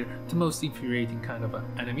 but they were the most infuriating kind of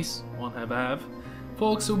enemies one ever have.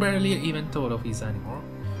 Folks who barely even thought of his anymore.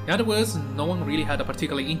 In other words, no one really had a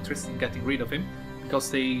particular interest in getting rid of him,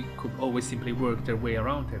 because they could always simply work their way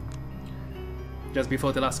around him. Just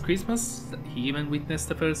before the last Christmas, he even witnessed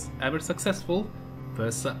the first ever successful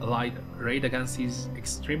light raid against his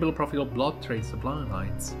extremely profitable blood trade supply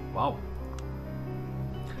lines. Wow.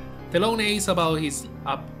 The lone ace about his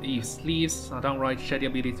up his sleeves, a downright shady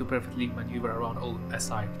ability to perfectly maneuver around all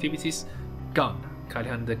SI activities, gone.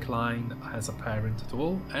 Kalihan declined as a parent to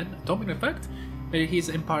all, and, domino effect, made his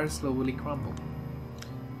empire slowly crumble.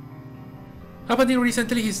 Up until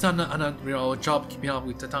recently, he's done an admirable job keeping up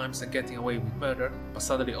with the times and getting away with murder, but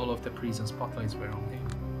suddenly all of the prison spotlights were on him.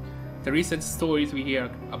 The recent stories we hear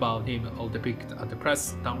about him all depict a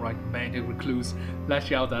depressed, downright manic recluse,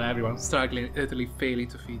 lashing out at everyone, struggling, utterly failing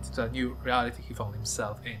to fit the new reality he found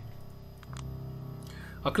himself in.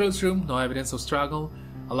 A closed room, no evidence of struggle,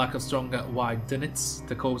 a lack of strong white dinnets,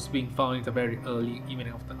 the corpse being found in the very early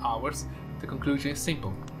evening of the hours. The conclusion is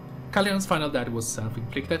simple. Kalihan's final death was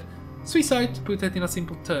self-inflicted. Suicide, to put it in a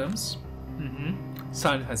simple terms.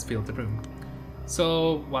 Silence has filled the room.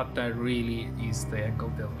 So what that really is the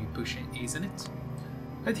angle they'll be pushing, isn't it?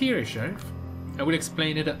 And here is Sheriff. I will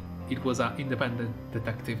explain it. It was an independent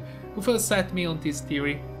detective who first set me on this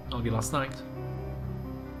theory only last night.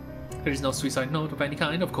 There is no suicide note of any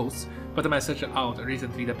kind, of course, but the message out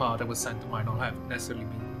recently the part that was sent might not have necessarily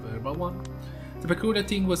been a verbal one. The peculiar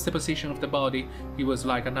thing was the position of the body. It was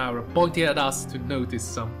like an arrow pointing at us to notice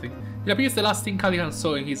something. It appears the last thing Kalihan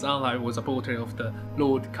saw in his own life was a portrait of the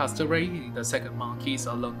Lord Castlereagh in the second Marquis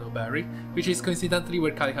of Londonderry, which is coincidentally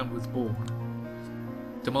where Kalihan was born.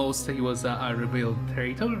 The most, he was a rebel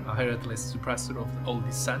traitor, a heartless suppressor of all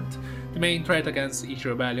dissent, the main threat against each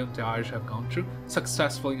rebellion the Irish have gone through,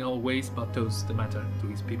 successful in all ways but those that matter to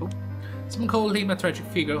his people. Some call him a tragic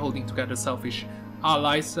figure holding together selfish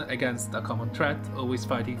allies against a common threat, always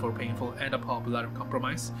fighting for painful and unpopular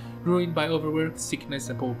compromise, ruined by overwork, sickness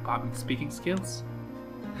and poor public speaking skills.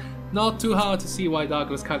 Not too hard to see why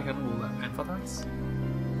Douglas Kalihan will empathize.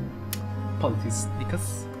 Politics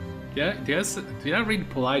sneakers. Yeah, yes, did I read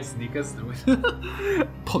polite sneakers?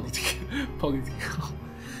 Political.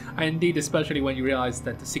 And indeed, especially when you realize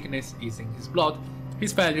that the sickness is in his blood,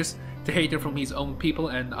 his failures, the hatred from his own people,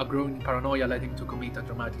 and a growing paranoia led him to commit a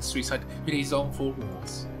dramatic suicide in his own four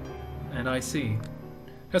walls. And I see.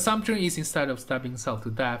 The assumption is instead of stabbing himself to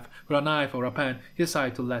death with a knife or a pen, he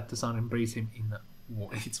decided to let the sun embrace him in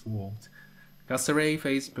its warmth. Castlereagh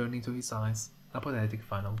face burning to his eyes, a pathetic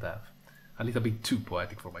final death. A little bit too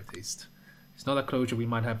poetic for my taste. It's not a closure we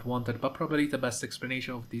might have wanted, but probably the best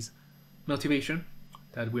explanation of this motivation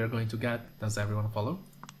that we are going to get. Does everyone follow?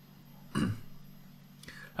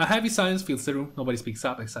 A heavy silence fills the room. Nobody speaks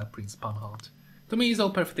up except Prince Panhard. To me, it's all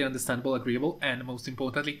perfectly understandable, agreeable, and most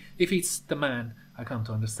importantly, if it's the man I come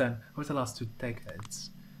to understand over the last 2 decades.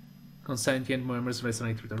 Consentient murmurs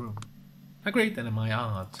resonate through the room. A great enemy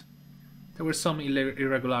art. There were some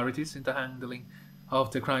irregularities in the handling of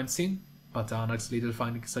the crime scene, but the Anarch's later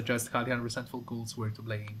findings suggest Kalihan's resentful ghouls were to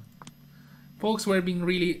blame. Folks have been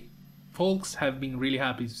really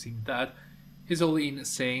happy to see him dead. He's all in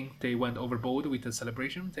saying they went overboard with the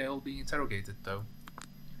celebration. They'll be interrogated though.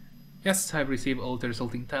 Yes, I've received all the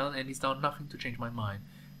resulting intel and it's done nothing to change my mind.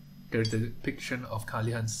 Their depiction of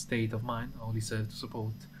Kalihan's state of mind only serves to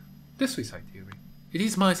support the suicide theory. It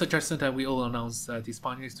is my suggestion that we all announce these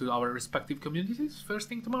findings to our respective communities first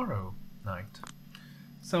thing tomorrow night.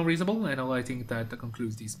 Sound reasonable, and all I think that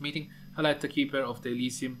concludes this meeting. I'll let the Keeper of the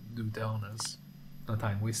Elysium do the honors. No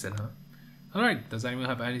time wasted, huh? Alright, does anyone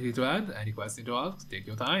have anything to add? Any question to ask? Take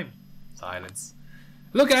your time. Silence.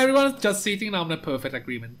 Look, everyone's just sitting on a perfect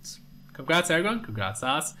agreement. Congrats everyone, congrats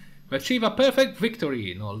us. We achieve a perfect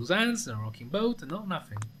victory. No loose ends, no rocking boat, no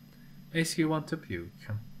nothing. Makes you want to puke.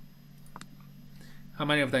 How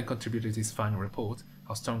many of them contributed to this final report?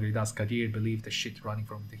 How strongly does Kadir believe the shit running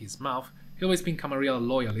from his mouth? He's always been a real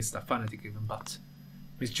loyalist, a fanatic even, but...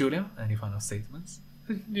 Miss Julia, any final statements?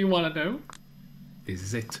 Do you wanna know? This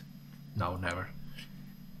is it. Now or never.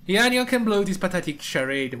 Yeah, anyone can blow this pathetic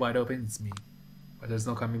charade wide open, it's me. But there's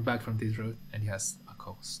no coming back from this road, and he has a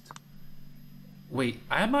cost. Wait,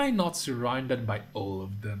 am I not surrounded by all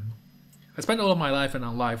of them? I spent all of my life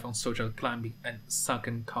and life on social climbing, and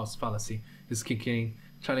sunken cost fallacy is kicking in.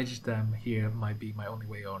 Challenge them here might be my only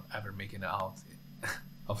way on ever making it out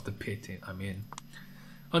of the pit I'm in.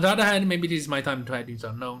 On the other hand, maybe this is my time to head into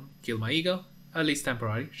unknown, kill my ego, at least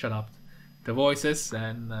temporarily, shut up the voices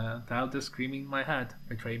and tell the screaming in my head,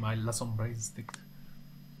 betray my Lasombra instinct.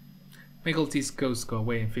 Make all these ghosts go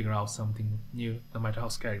away and figure out something new, no matter how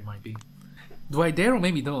scary it might be. Do I dare or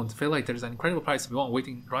maybe don't feel like there's an incredible prize to be won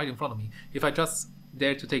waiting right in front of me if I just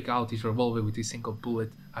dare to take out this revolver with this single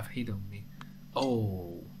bullet I've hidden on me?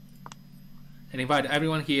 Oh. And invite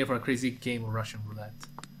everyone here for a crazy game of Russian roulette.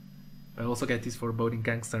 But I also get this foreboding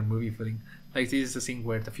gangster movie feeling. Like this is the thing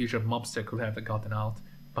where the future mobster could have gotten out,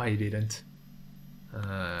 but he didn't.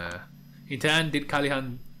 In the end, did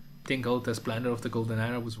Callahan think all the splendor of the golden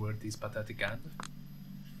era was worth this pathetic end?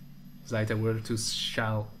 It's like there were two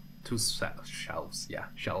shells, yeah,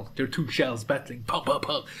 shells. There are two shells battling, pum pum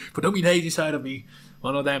pum, for dominating side of me.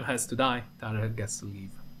 One of them has to die, the other gets to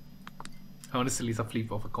leave. Honestly, it's a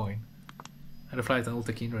flip of a coin. And the flight and all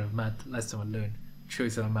the kindred have met, less than I learned.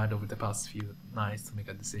 Choices I've made over the past few nights to make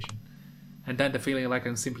a decision. And then the feeling like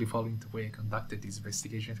I'm simply following the way I conducted this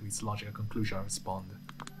investigation to its logical conclusion, I respond.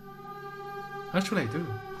 What should I do?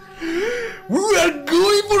 We are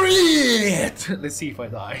going for it! Let's see if I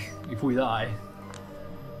die. If we die.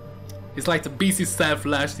 It's like the beast itself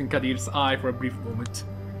flashed in Kadir's eye for a brief moment.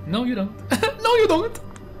 No, you don't. No, you don't!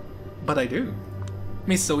 But I do.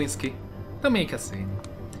 Miss Sowinski, don't make a scene.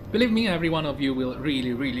 Believe me, every one of you will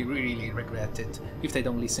really regret it if they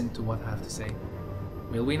don't listen to what I have to say.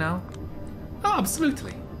 Will we now? Oh,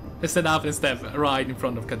 absolutely. I stand up and step right in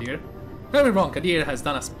front of Kadir. Don't be wrong, Kadir has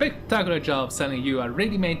done a spectacular job selling you a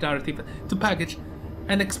ready-made narrative to package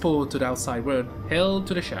and export to the outside world, held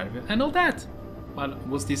to the sheriff, and all that. But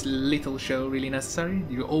was this little show really necessary?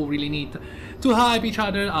 Do you all really need to hype each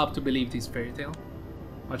other up to believe this fairy tale?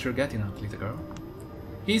 What you're getting at, little girl?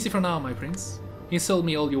 Easy for now, my prince. Insult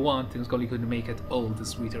me all you want, and Scully couldn't make it all the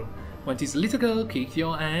sweeter when this little girl kicked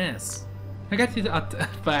your ass. I get it at the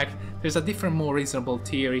fact there's a different, more reasonable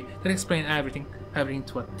theory that explains everything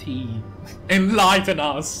to a T. Enlighten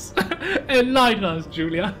us! Enlighten us,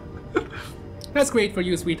 Julia! That's great for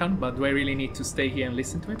you, sweetheart, but do I really need to stay here and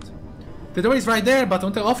listen to it? The door is right there, but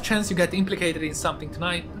on the off chance you get implicated in something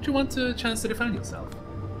tonight, don't you want a chance to defend yourself?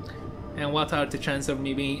 And what are the chances of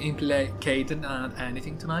me being implicated at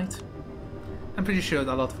anything tonight? I'm pretty sure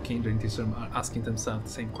that a lot of kindred in this room are asking themselves the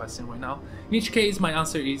same question right now. In each case, my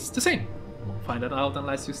answer is the same. You won't find that out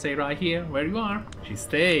unless you stay right here, where you are. She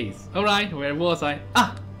stays. Alright, where was I?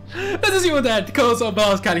 Ah! Let's assume that because of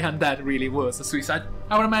Boss Callahan that really was a suicide.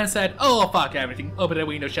 Our man said, oh fuck everything, open the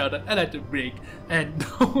window shutter and let it break and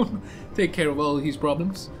don't take care of all his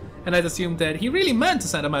problems. And I'd assume that he really meant to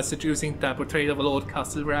send a message using the portrait of Lord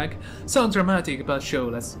Castlerag. Sounds dramatic, but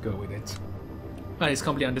sure, let's go with it. I just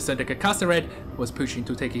completely understand that Castleret was pushing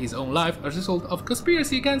to take his own life as a result of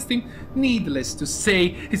conspiracy against him. Needless to say,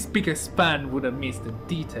 his biggest fan would have missed the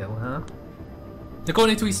detail, huh?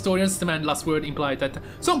 According to historians, the man's last word implied that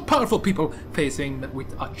some powerful people face him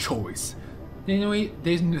with a choice. The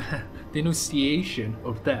denunciation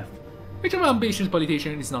of death, which of an ambitious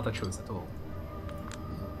politician is not a choice at all.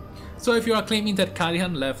 So if you are claiming that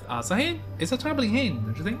Callahan left us a hint, it's a troubling hint,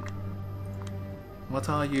 don't you think? What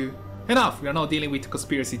are you? Enough, we are not dealing with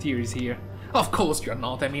conspiracy theories here. Of course you are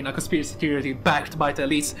not, I mean a conspiracy theory backed by the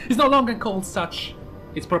elites is no longer called such.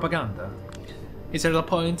 It's propaganda. Is there a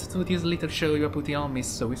point to this little show you are putting on,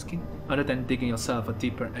 Miss Sowinski, other than digging yourself a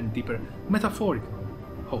deeper and deeper metaphorical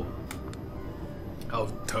hole?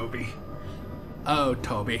 Oh, Toby. Oh,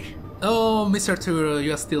 Toby. Oh, Mr. Turo,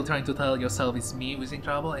 you are still trying to tell yourself it's me who's in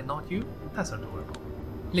trouble and not you? That's adorable.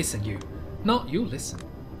 Listen, you. No, you listen.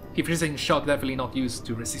 If you're in shock, definitely not used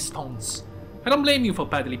to resistance. I don't blame you for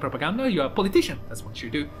peddling propaganda, you're a politician, that's what you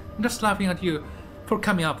do. I'm just laughing at you for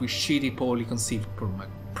coming up with shitty, poorly conceived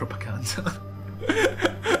propaganda.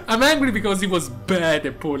 I'm angry because it was bad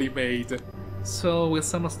and poorly made. So, will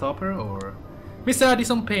someone stop her, or...? Mr.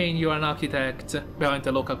 Addison Payne, you are an architect behind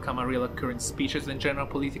the local Camarilla current speeches and general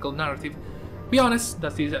political narrative. Be honest,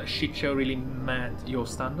 does this shit show really met your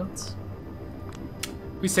standards?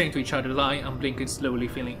 We staring to each other's eye and blinking slowly,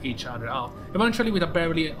 feeling each other out. Eventually, with a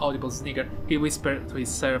barely audible snigger, he whispered to his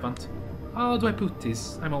servant, "How do I put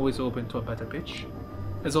this? I'm always open to a better pitch."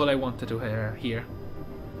 That's all I wanted to hear.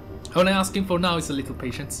 All I'm asking for now is a little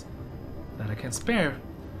patience that I can spare.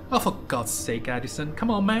 Oh, for God's sake, Addison,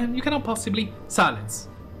 come on, man, you cannot possibly... Silence,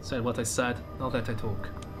 said what I said, not that I talk.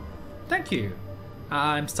 Thank you.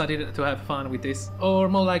 I'm starting to have fun with this, or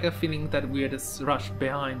more like a feeling that weirdest rush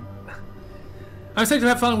behind. I'm starting to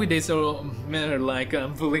have fun with this, or more like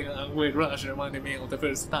I'm feeling a weird rush reminding me of the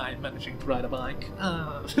first time managing to ride a bike.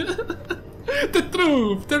 The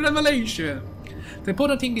truth, the revelation. The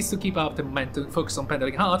important thing is to keep up the momentum, focus on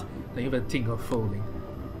pedaling hard, don't even think of falling.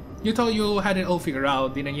 You thought you had it all figured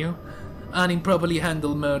out, didn't you? An improperly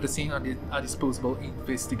handled murder scene, a disposable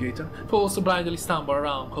investigator, forced to blindly stumble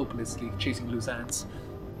around, hopelessly chasing loose ends.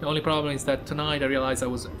 The only problem is that tonight I realized I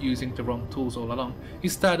was using the wrong tools all along.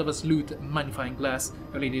 Instead of a sleuth magnifying glass,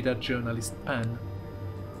 I only needed a journalist pen.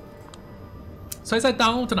 So I sat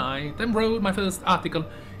down tonight and wrote my first article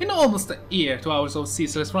in almost a year, 2 hours of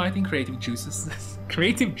ceaseless writing, creative juices.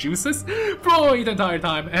 Creative juices? Flowing the entire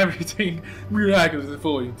time, everything miraculously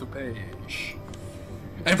falling into page.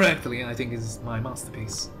 And frankly, I think it's my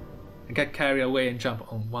masterpiece. I get carried away and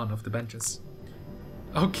jump on one of the benches.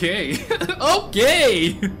 Okay,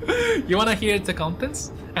 okay! You wanna hear the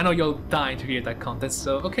contents? I know you're dying to hear that contents,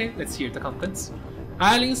 so okay, let's hear the contents.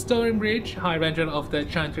 Eileen Storinbridge, High Ranger of the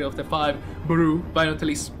Chantry of the Five Borough,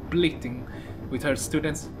 violently splitting with her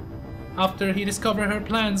students after he discovered her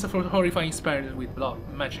plans for horrifying experiments with blood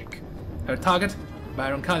magic. Her target,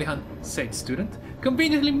 Baron Callahan, said student,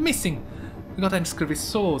 conveniently missing. We got an exclusive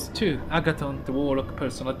source too, Agathon the Warlock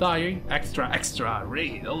personal diary, extra,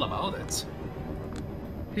 read all about it.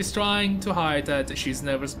 She's trying to hide that she's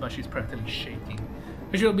nervous, but she's practically shaking.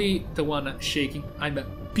 She'll be the one shaking, I'm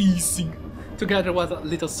piecing together what a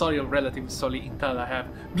little sorry of relative solid intel I have,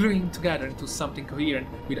 gluing together into something coherent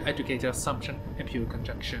with educated assumption and pure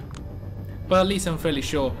conjecture. But at least I'm fairly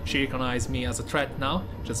sure she recognized me as a threat now,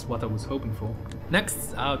 just what I was hoping for.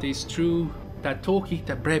 Next out is true that Toki,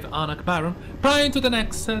 the brave Anarch Baron, prior to the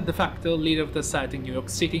next de facto leader of the sect in New York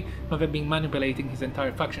City, might have been manipulating his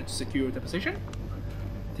entire faction to secure the position.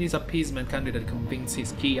 This appeasement candidate convinced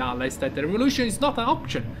his key allies that the revolution is not an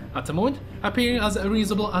option at the moment, appearing as a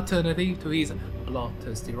reasonable alternative to his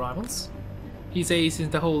bloodthirsty rivals. His ace in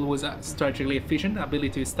the whole was a strategically efficient ability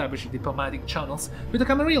to establish diplomatic channels with the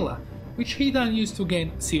Camarilla, which he then used to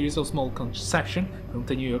gain a series of small concessions from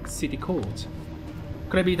the New York City court.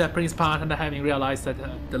 Could it be that Prince Partner, having realized that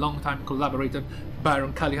the long-time collaborator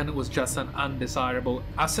Baron Callahan was just an undesirable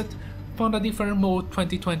asset, found a different, more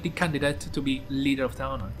 2020 candidate to be leader of the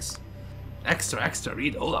Anarchs? Extra,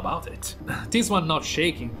 read all about it. This one not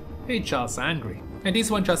shaking, it's just angry, and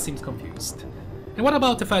this one just seems confused. And what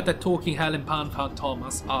about the fact that talking Helen Pan found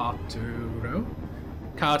Thomas Arturo?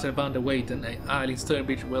 Carter van der Weyden and Eileen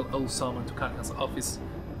Sternbridge will owe someone to Callahan's office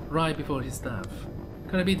right before his death.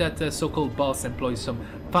 Could it be that the so-called boss employs some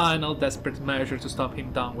final desperate measure to stop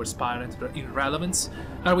him downward spiraling to irrelevance,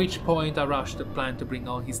 at which point a rushed plan to bring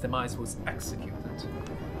on his demise was executed?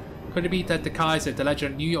 Could it be that the Kaiser, the ledger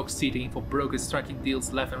New York City for brokers striking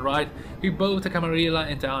deals left and right, with both the Camarilla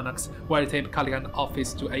and the Anarchs wiretaped Callahan's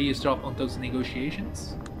office to eavesdrop on those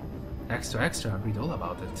negotiations? Extra, read all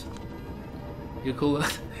about it. You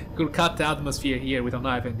could cut the atmosphere here with a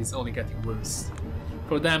knife and it's only getting worse.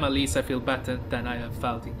 For them at least I feel better than I have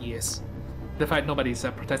felt in years. The fact nobody is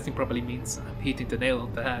protesting properly means I'm hitting the nail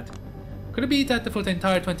on the head. Could it be that for the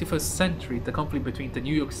entire 21st century the conflict between the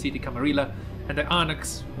New York City Camarilla and the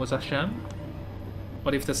Anarchs was a sham?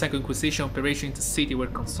 What if the Second Inquisition operation in the city were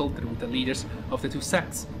consulted with the leaders of the two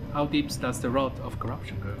sects? How deep does the rot of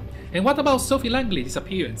corruption go? And what about Sophie Langley's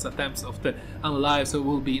disappearance attempts of the unlives who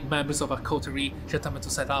will be members of a coterie she attempted to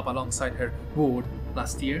set up alongside her ward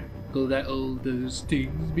last year? Could all those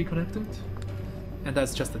things be connected? And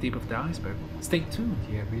that's just the tip of the iceberg. Stay tuned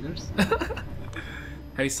here, readers.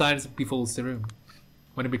 Heavy silence befalls the room.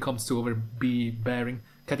 When it becomes too overbearing,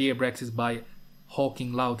 Kadir breaks it by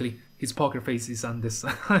hawking loudly. His poker face is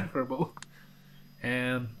undecipherable.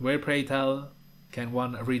 And where, pray tell, can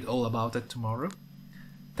one read all about it tomorrow?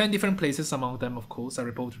 10 different places, among them, of course, a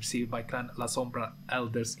report received by Clan Lasombra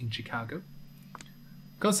elders in Chicago.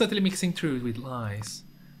 Constantly mixing truth with lies.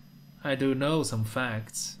 I do know some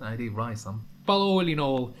facts, I did write some, but all in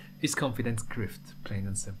all, it's confidence grift, plain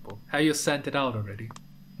and simple. Have you sent it out already?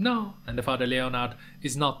 No, and the Father Leonard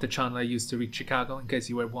is not the channel I used to reach Chicago, in case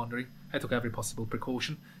you were wondering. I took every possible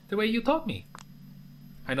precaution, the way you taught me.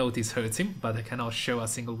 I know this hurts him, but I cannot show a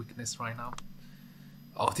single weakness right now.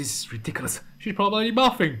 Oh, this is ridiculous. She's probably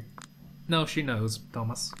buffing. No, she knows,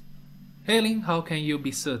 Thomas. Aileen, how can you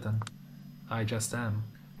be certain? I just am.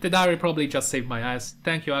 The diary probably just saved my ass.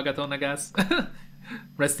 Thank you, Agathon, I guess.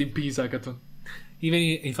 Rest in peace, Agathon. Even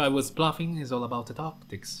if I was bluffing, it's all about the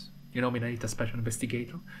optics. You nominate a special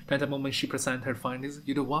investigator, then the moment she presents her findings,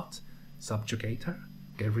 you do what? Subjugate her?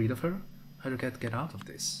 Get rid of her? How do you get out of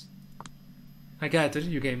this? I gathered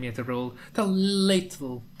you gave me the role, the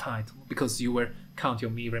little title, because you were counting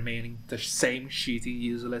on me remaining the same shitty,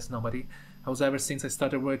 useless nobody I was ever since I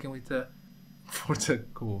started working with for the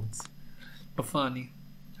courts. But funny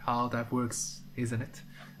how that works, isn't it?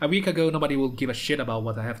 A week ago nobody will give a shit about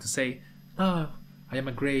what I have to say. Now I am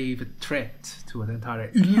a grave threat to an entire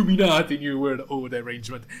Illuminati New World Order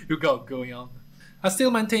arrangement you got going on. I still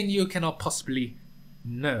maintain you cannot possibly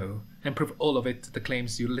know and prove all of it, the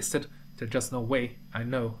claims you listed. There's just no way. I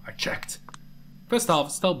know. I checked. First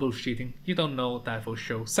off, stop bullshitting. You don't know that for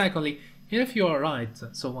sure. Secondly, even if you are right,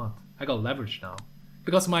 so what? I got leverage now.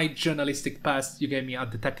 Because my journalistic past, you gave me a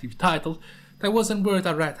detective title That wasn't worth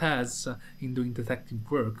a rat has in doing detective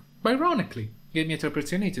work, but ironically, gave me the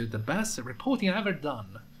opportunity to do the best reporting I've ever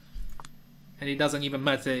done. And it doesn't even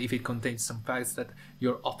matter if it contains some facts that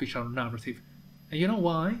your official narrative. And you know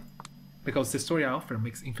why? Because the story I offer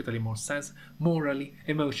makes infinitely more sense, morally,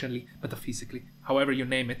 emotionally, metaphysically, however you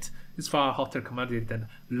name it. It's far hotter commodity than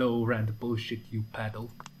low-rent bullshit you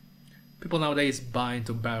peddle. People nowadays buy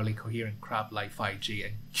into barely coherent crap like 5G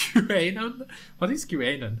and QAnon. What is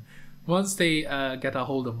QAnon? Once they get a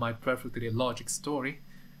hold of my perfectly logic story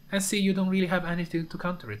and see you don't really have anything to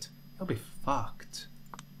counter it, you'll be fucked.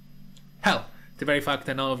 Hell, the very fact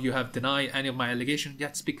that none of you have denied any of my allegations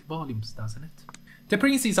yet speaks volumes, doesn't it? The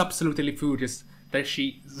prince is absolutely furious that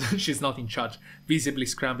she's not in charge, visibly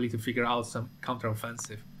scrambling to figure out some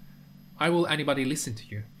counteroffensive. Why will anybody listen to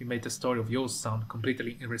you? You made the story of yours sound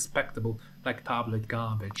completely irrespectable, like tabloid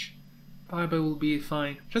garbage. Bible will be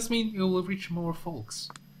fine, just mean you will reach more folks.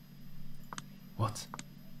 What?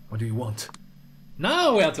 What do you want?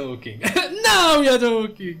 Now we are talking! Now we are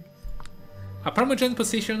talking! A primogenic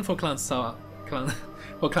position for Clan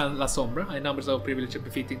Lasombra, and numbers of privilege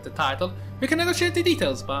befitting the title. We can negotiate the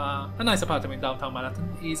details, but a nice apartment in downtown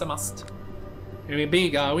Manhattan is a must. We're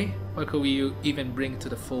big, are we? What could we even bring to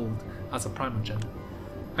the fold as a primogen?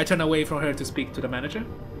 I turn away from her to speak to the manager.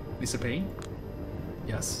 Mr. Payne?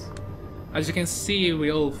 Yes. As you can see,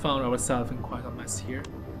 we all found ourselves in quite a mess here.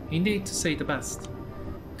 Indeed, to say the best.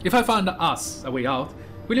 If I find us a way out,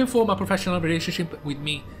 will you form a professional relationship with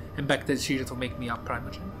me and back the decision to make me a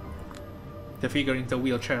primogen? The figure in the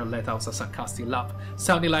wheelchair let out a sarcastic laugh,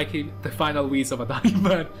 sounding like the final wheeze of a dying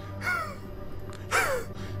man.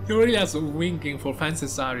 You're really as winking for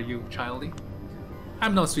fences, are you, childy?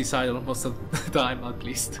 I'm not suicidal most of the time, at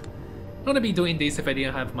least. I wouldn't be doing this if I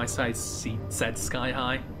didn't have my sights set sky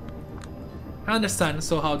high. I understand,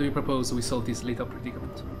 so how do you propose we solve this little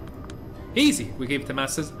predicament? Easy, we give the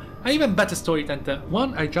masses an even better story than the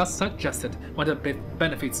one I just suggested, one that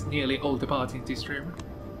benefits nearly all the parties in this room.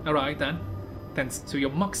 Alright then. Thanks to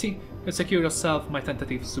your moxie, you secure yourself my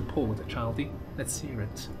tentative support, childy. Let's hear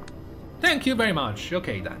it. Thank you very much.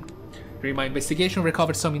 Okay then. During my investigation,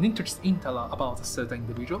 recovered some interesting intel about a certain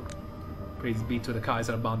individual. Praise be to the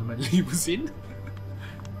Kaiser abandonment limousine.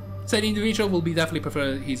 Said individual will be definitely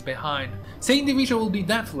prefer his behind. Say individual will be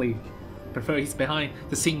definitely prefer his behind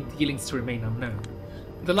the scene dealings to remain unknown.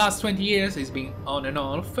 The last 20 years he's been on and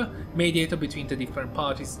off, mediator between the different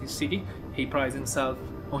parties in the city. He prides himself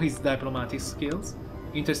on his diplomatic skills.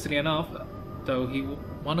 Interestingly enough, though,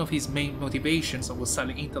 one of his main motivations was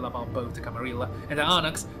selling intel about both the Camarilla and the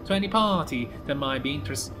Anarch to any party that might be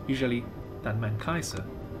interested, usually that man Kaiser.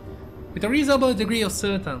 With a reasonable degree of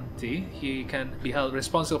certainty, he can be held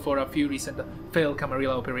responsible for a few recent failed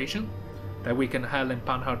Camarilla operations that weaken Hell and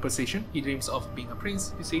Panhard position. He dreams of being a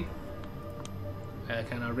prince, you see. I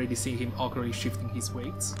can already see him awkwardly shifting his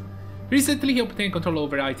weights. Recently, he obtained control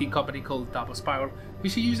over an IT company called Double Spiral,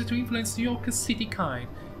 which he used to influence New York City kind.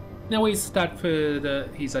 In a way that further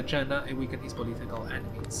his agenda and weaken his political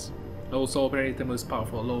enemies. He also operates the most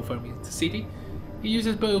powerful law firm in the city. He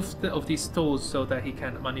uses both of these tools so that he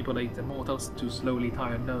can manipulate the mortals to slowly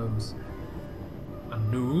tie a nose. A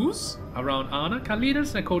nose? Around Anarch and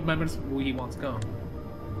leaders and code members who he wants gone.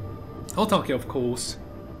 I'll talk here, of course,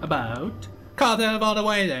 about Carter Van der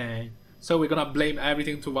Weyden. So we're gonna blame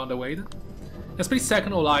everything to Van der Weyden? A split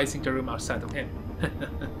second, all eyes in the room are set on him.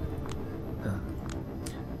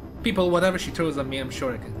 People, whatever she throws at me, I'm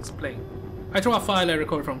sure I can explain. I throw a file I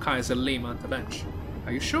recorded from Kaiser Lima at the bench.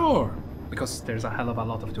 Are you sure? Because there's a hell of a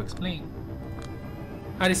lot to explain.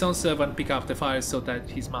 Addison's servant pick up the file so that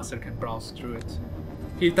his master can browse through it.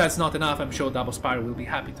 If that's not enough, I'm sure Double Spiral will be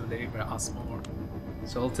happy to deliver us more.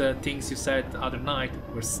 So all the things you said the other night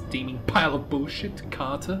were steaming pile of bullshit,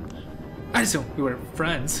 Carter. Addison, we were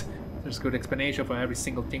friends. There's a good explanation for every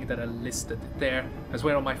single thing that I listed there, as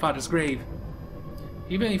well on my father's grave.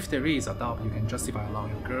 Even if there is, I doubt you can justify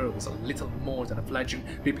allowing a girl who's a little more than a fledgling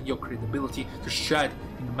ripping your credibility to shed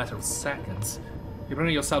in a matter of seconds. You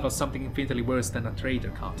bring yourself as something infinitely worse than a traitor,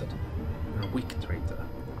 Carter. You're a weak traitor.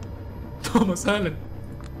 Thomas Allen!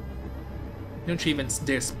 Don't you even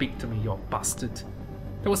dare speak to me, you bastard.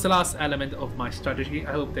 That was the last element of my strategy.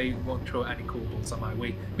 I hope they won't throw any coolballs on my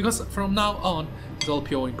way, because from now on, it's all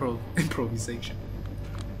pure improvisation.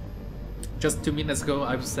 Just 2 minutes ago,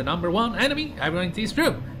 I was the #1 enemy everyone in this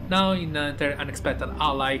room. Now, in their unexpected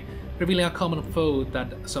ally, revealing a common foe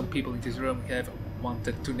that some people in this room have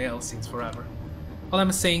wanted to nail since forever. All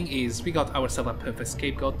I'm saying is, we got ourselves a perfect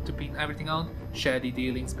scapegoat to pin everything on. Shady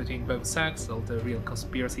dealings between both sects, all the real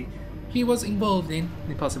conspiracy he was involved in,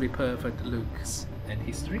 the possibly perfect looks and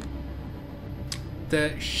history.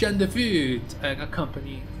 the Chandefut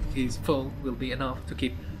accompany his foe will be enough to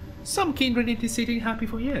keep some kindred in this city happy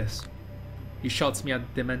for years. He shouts me a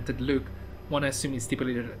demented look, one I assume is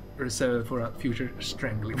stipulated reserved for a future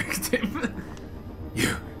strangling victim.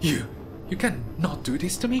 You cannot do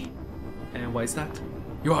this to me. And why is that?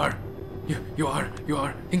 You are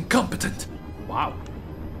incompetent. Wow.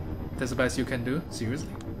 That's the best you can do? Seriously?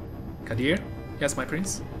 Kadir? Yes, my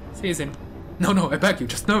prince? Seize him. No, I beg you,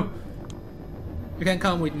 just no. You can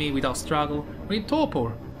come with me without struggle, or in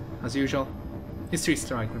torpor, as usual. It's 3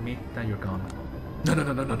 strike with me, then you're gone. No.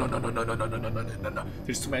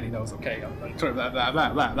 There's too many no's, okay? Blah,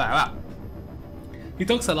 blah, blah. He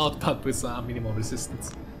talks a lot, but with minimal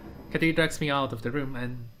resistance. Kadir drags me out of the room,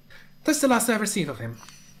 and that's the last I ever seen of him.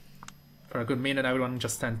 For a good minute, everyone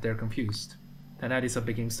just stands there confused. Then Addison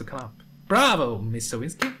begins to clap. Bravo, Miss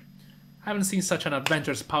Sowinski! I haven't seen such an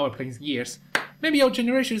adventurous power play in years. Maybe your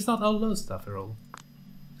generation is not all lost after all.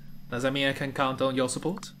 Does that mean I can count on your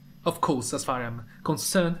support? Of course, as far as I'm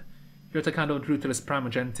concerned, you're the kind of ruthless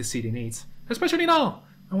primogeniture the city needs. Especially now,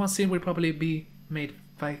 when one scene will probably be made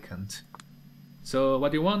vacant. So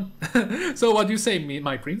what do you want? So what do you say,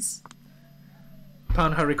 my prince?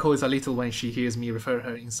 Upon her recoils a little when she hears me refer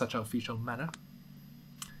her in such an official manner.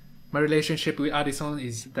 My relationship with Addison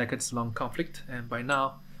is decades-long conflict, and by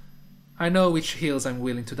now, I know which hills I'm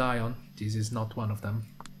willing to die on. This is not one of them.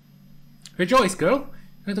 Rejoice, girl!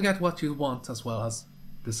 You're going to get what you want as well as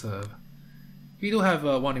deserve. You do have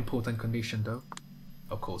one important condition, though.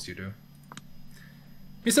 Of course you do.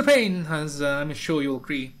 Mr. Payne, as I'm sure you'll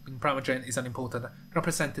agree, being Primogen is an important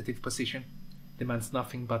representative position. Demands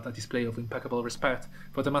nothing but a display of impeccable respect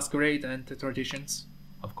for the Masquerade and the traditions,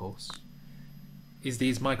 of course. Is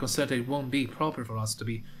this my concern that it won't be proper for us to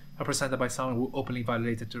be represented by someone who openly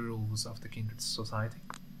violated the rules of the kindred society?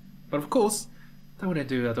 But of course, that wouldn't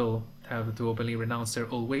do at all to have to openly renounce their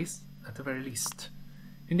old ways, at the very least.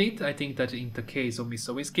 Indeed, I think that in the case of Miss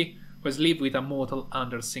Sowinski, who has lived with a mortal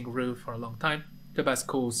under a single roof for a long time, the best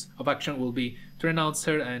course of action will be to renounce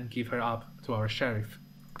her and give her up to our sheriff.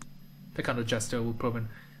 The kind of gesture will prove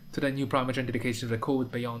to the new Primogen dedication to the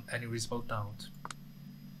code beyond any reasonable doubt.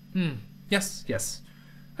 Yes.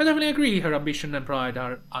 I definitely agree her ambition and pride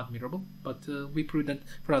are admirable, but be prudent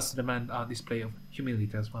for us to demand a display of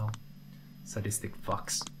humility as well. Sadistic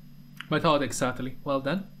fucks. My thought exactly. Well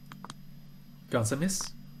then. Guns a miss?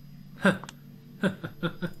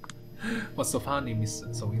 What's so funny, Miss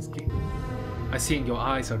Sowinski? I see in your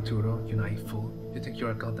eyes, Arturo, you naive fool. You think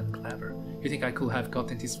you're goddamn clever. You think I could have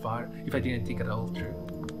gotten this far if I didn't think it all through.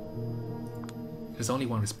 There's only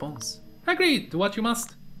one response. Agreed, do what you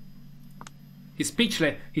must. He's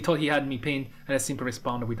speechless. He thought he had me pinned, and I simply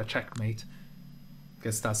responded with a checkmate.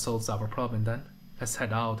 Guess that solves our problem then. Let's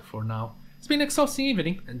head out for now. It's been an exhausting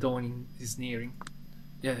evening, and dawning is nearing.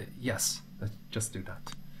 Yes, let's just do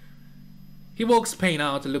that. He walks Payne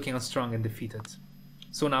out, looking unstrung and defeated.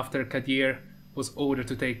 Soon after, Kadir was ordered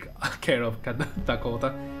to take care of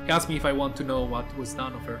Dakota. He asked me if I want to know what was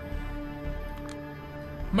done of her.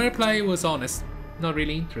 My reply was honest. Not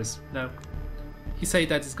really interested, no. He said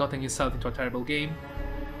that he's gotten himself into a terrible game,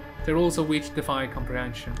 the rules of which defy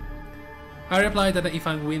comprehension. I replied that if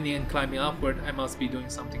I'm winning and climbing upward, I must be doing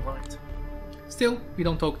something right. Still, we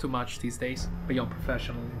don't talk too much these days, beyond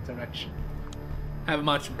professional interaction. I have a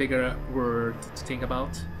much bigger world to think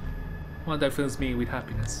about, one that fills me with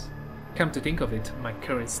happiness. Come to think of it, my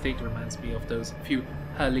current state reminds me of those few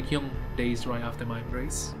herrlich young days right after my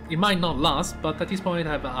embrace. It might not last, but at this point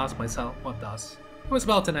I have asked myself what does. It was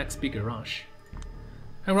about the next bigger rush.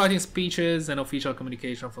 I'm writing speeches and official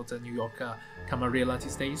communication for the New York Camarilla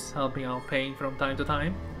these days, helping out Payne from time to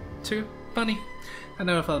time. Too funny. I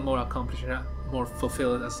never felt more accomplished, more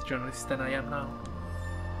fulfilled as a journalist than I am now.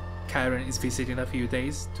 Karen is visiting in a few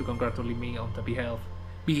days to congratulate me on the behalf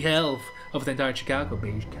of the entire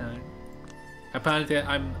Chicago-based kind. Apparently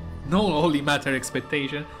I'm no only met her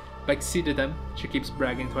expectation, but exceeded them. She keeps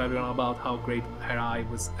bragging to everyone about how great her eye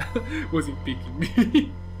was in picking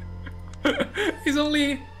me. It's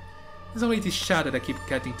only this shadow that keeps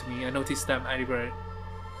getting to me. I notice them everywhere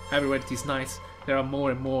these nights. There are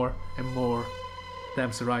more and more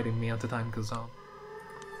them surrounding me as the time goes on.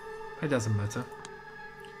 It doesn't matter.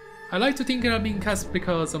 I like to think I'm being cast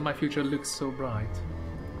because of my future looks so bright.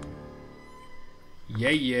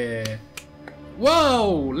 Yeah.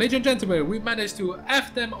 Whoa! Ladies and gentlemen, we managed to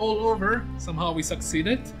F them all over. Somehow we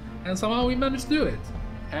succeeded, and somehow we managed to do it.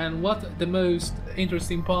 And what the most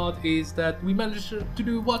interesting part is that we managed to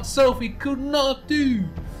do what Sophie could not do.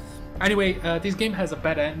 Anyway, this game has a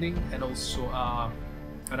bad ending and also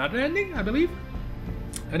another ending, I believe.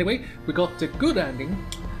 Anyway, we got the good ending.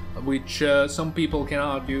 which some people can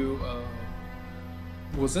argue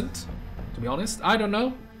wasn't, to be honest. I don't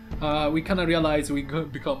know. We kind of realized we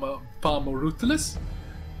could become far more ruthless,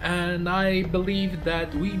 and I believe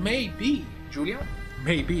that we may be, Julia,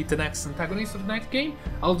 may be the next antagonist of the next game.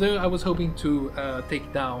 Although I was hoping to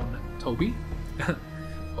take down Toby,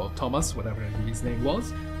 or Thomas, whatever his name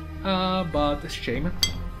was, but shame.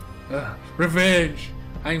 Revenge!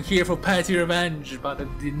 I'm here for petty revenge, but I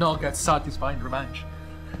did not get satisfying revenge.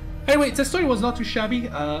 Anyway, the story was not too shabby.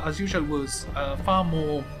 As usual, was far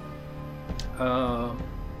more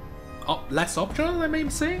less optional, I may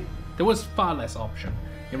say. There was far less option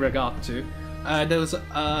in regard to. There was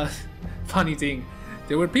a funny thing.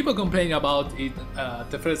 There were people complaining about it,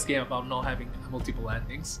 the first game, about not having multiple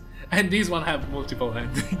endings, and this one have multiple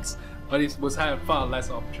endings, but it was far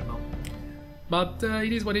less optional. But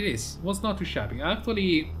it is what it is. It was not too shabby. I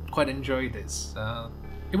actually quite enjoyed this.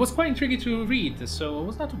 It was quite intriguing to read, so it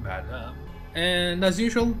was not too bad. And as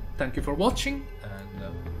usual, thank you for watching,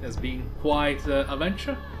 and it's been quite an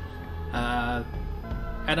adventure.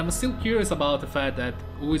 And I'm still curious about the fact that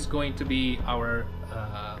who is going to be our...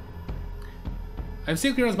 I'm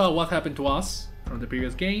still curious about what happened to us from the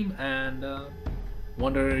previous game, and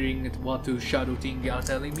wondering what the Shadow thing are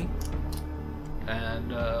telling me.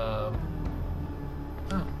 And... oh,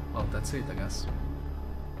 well, that's it, I guess.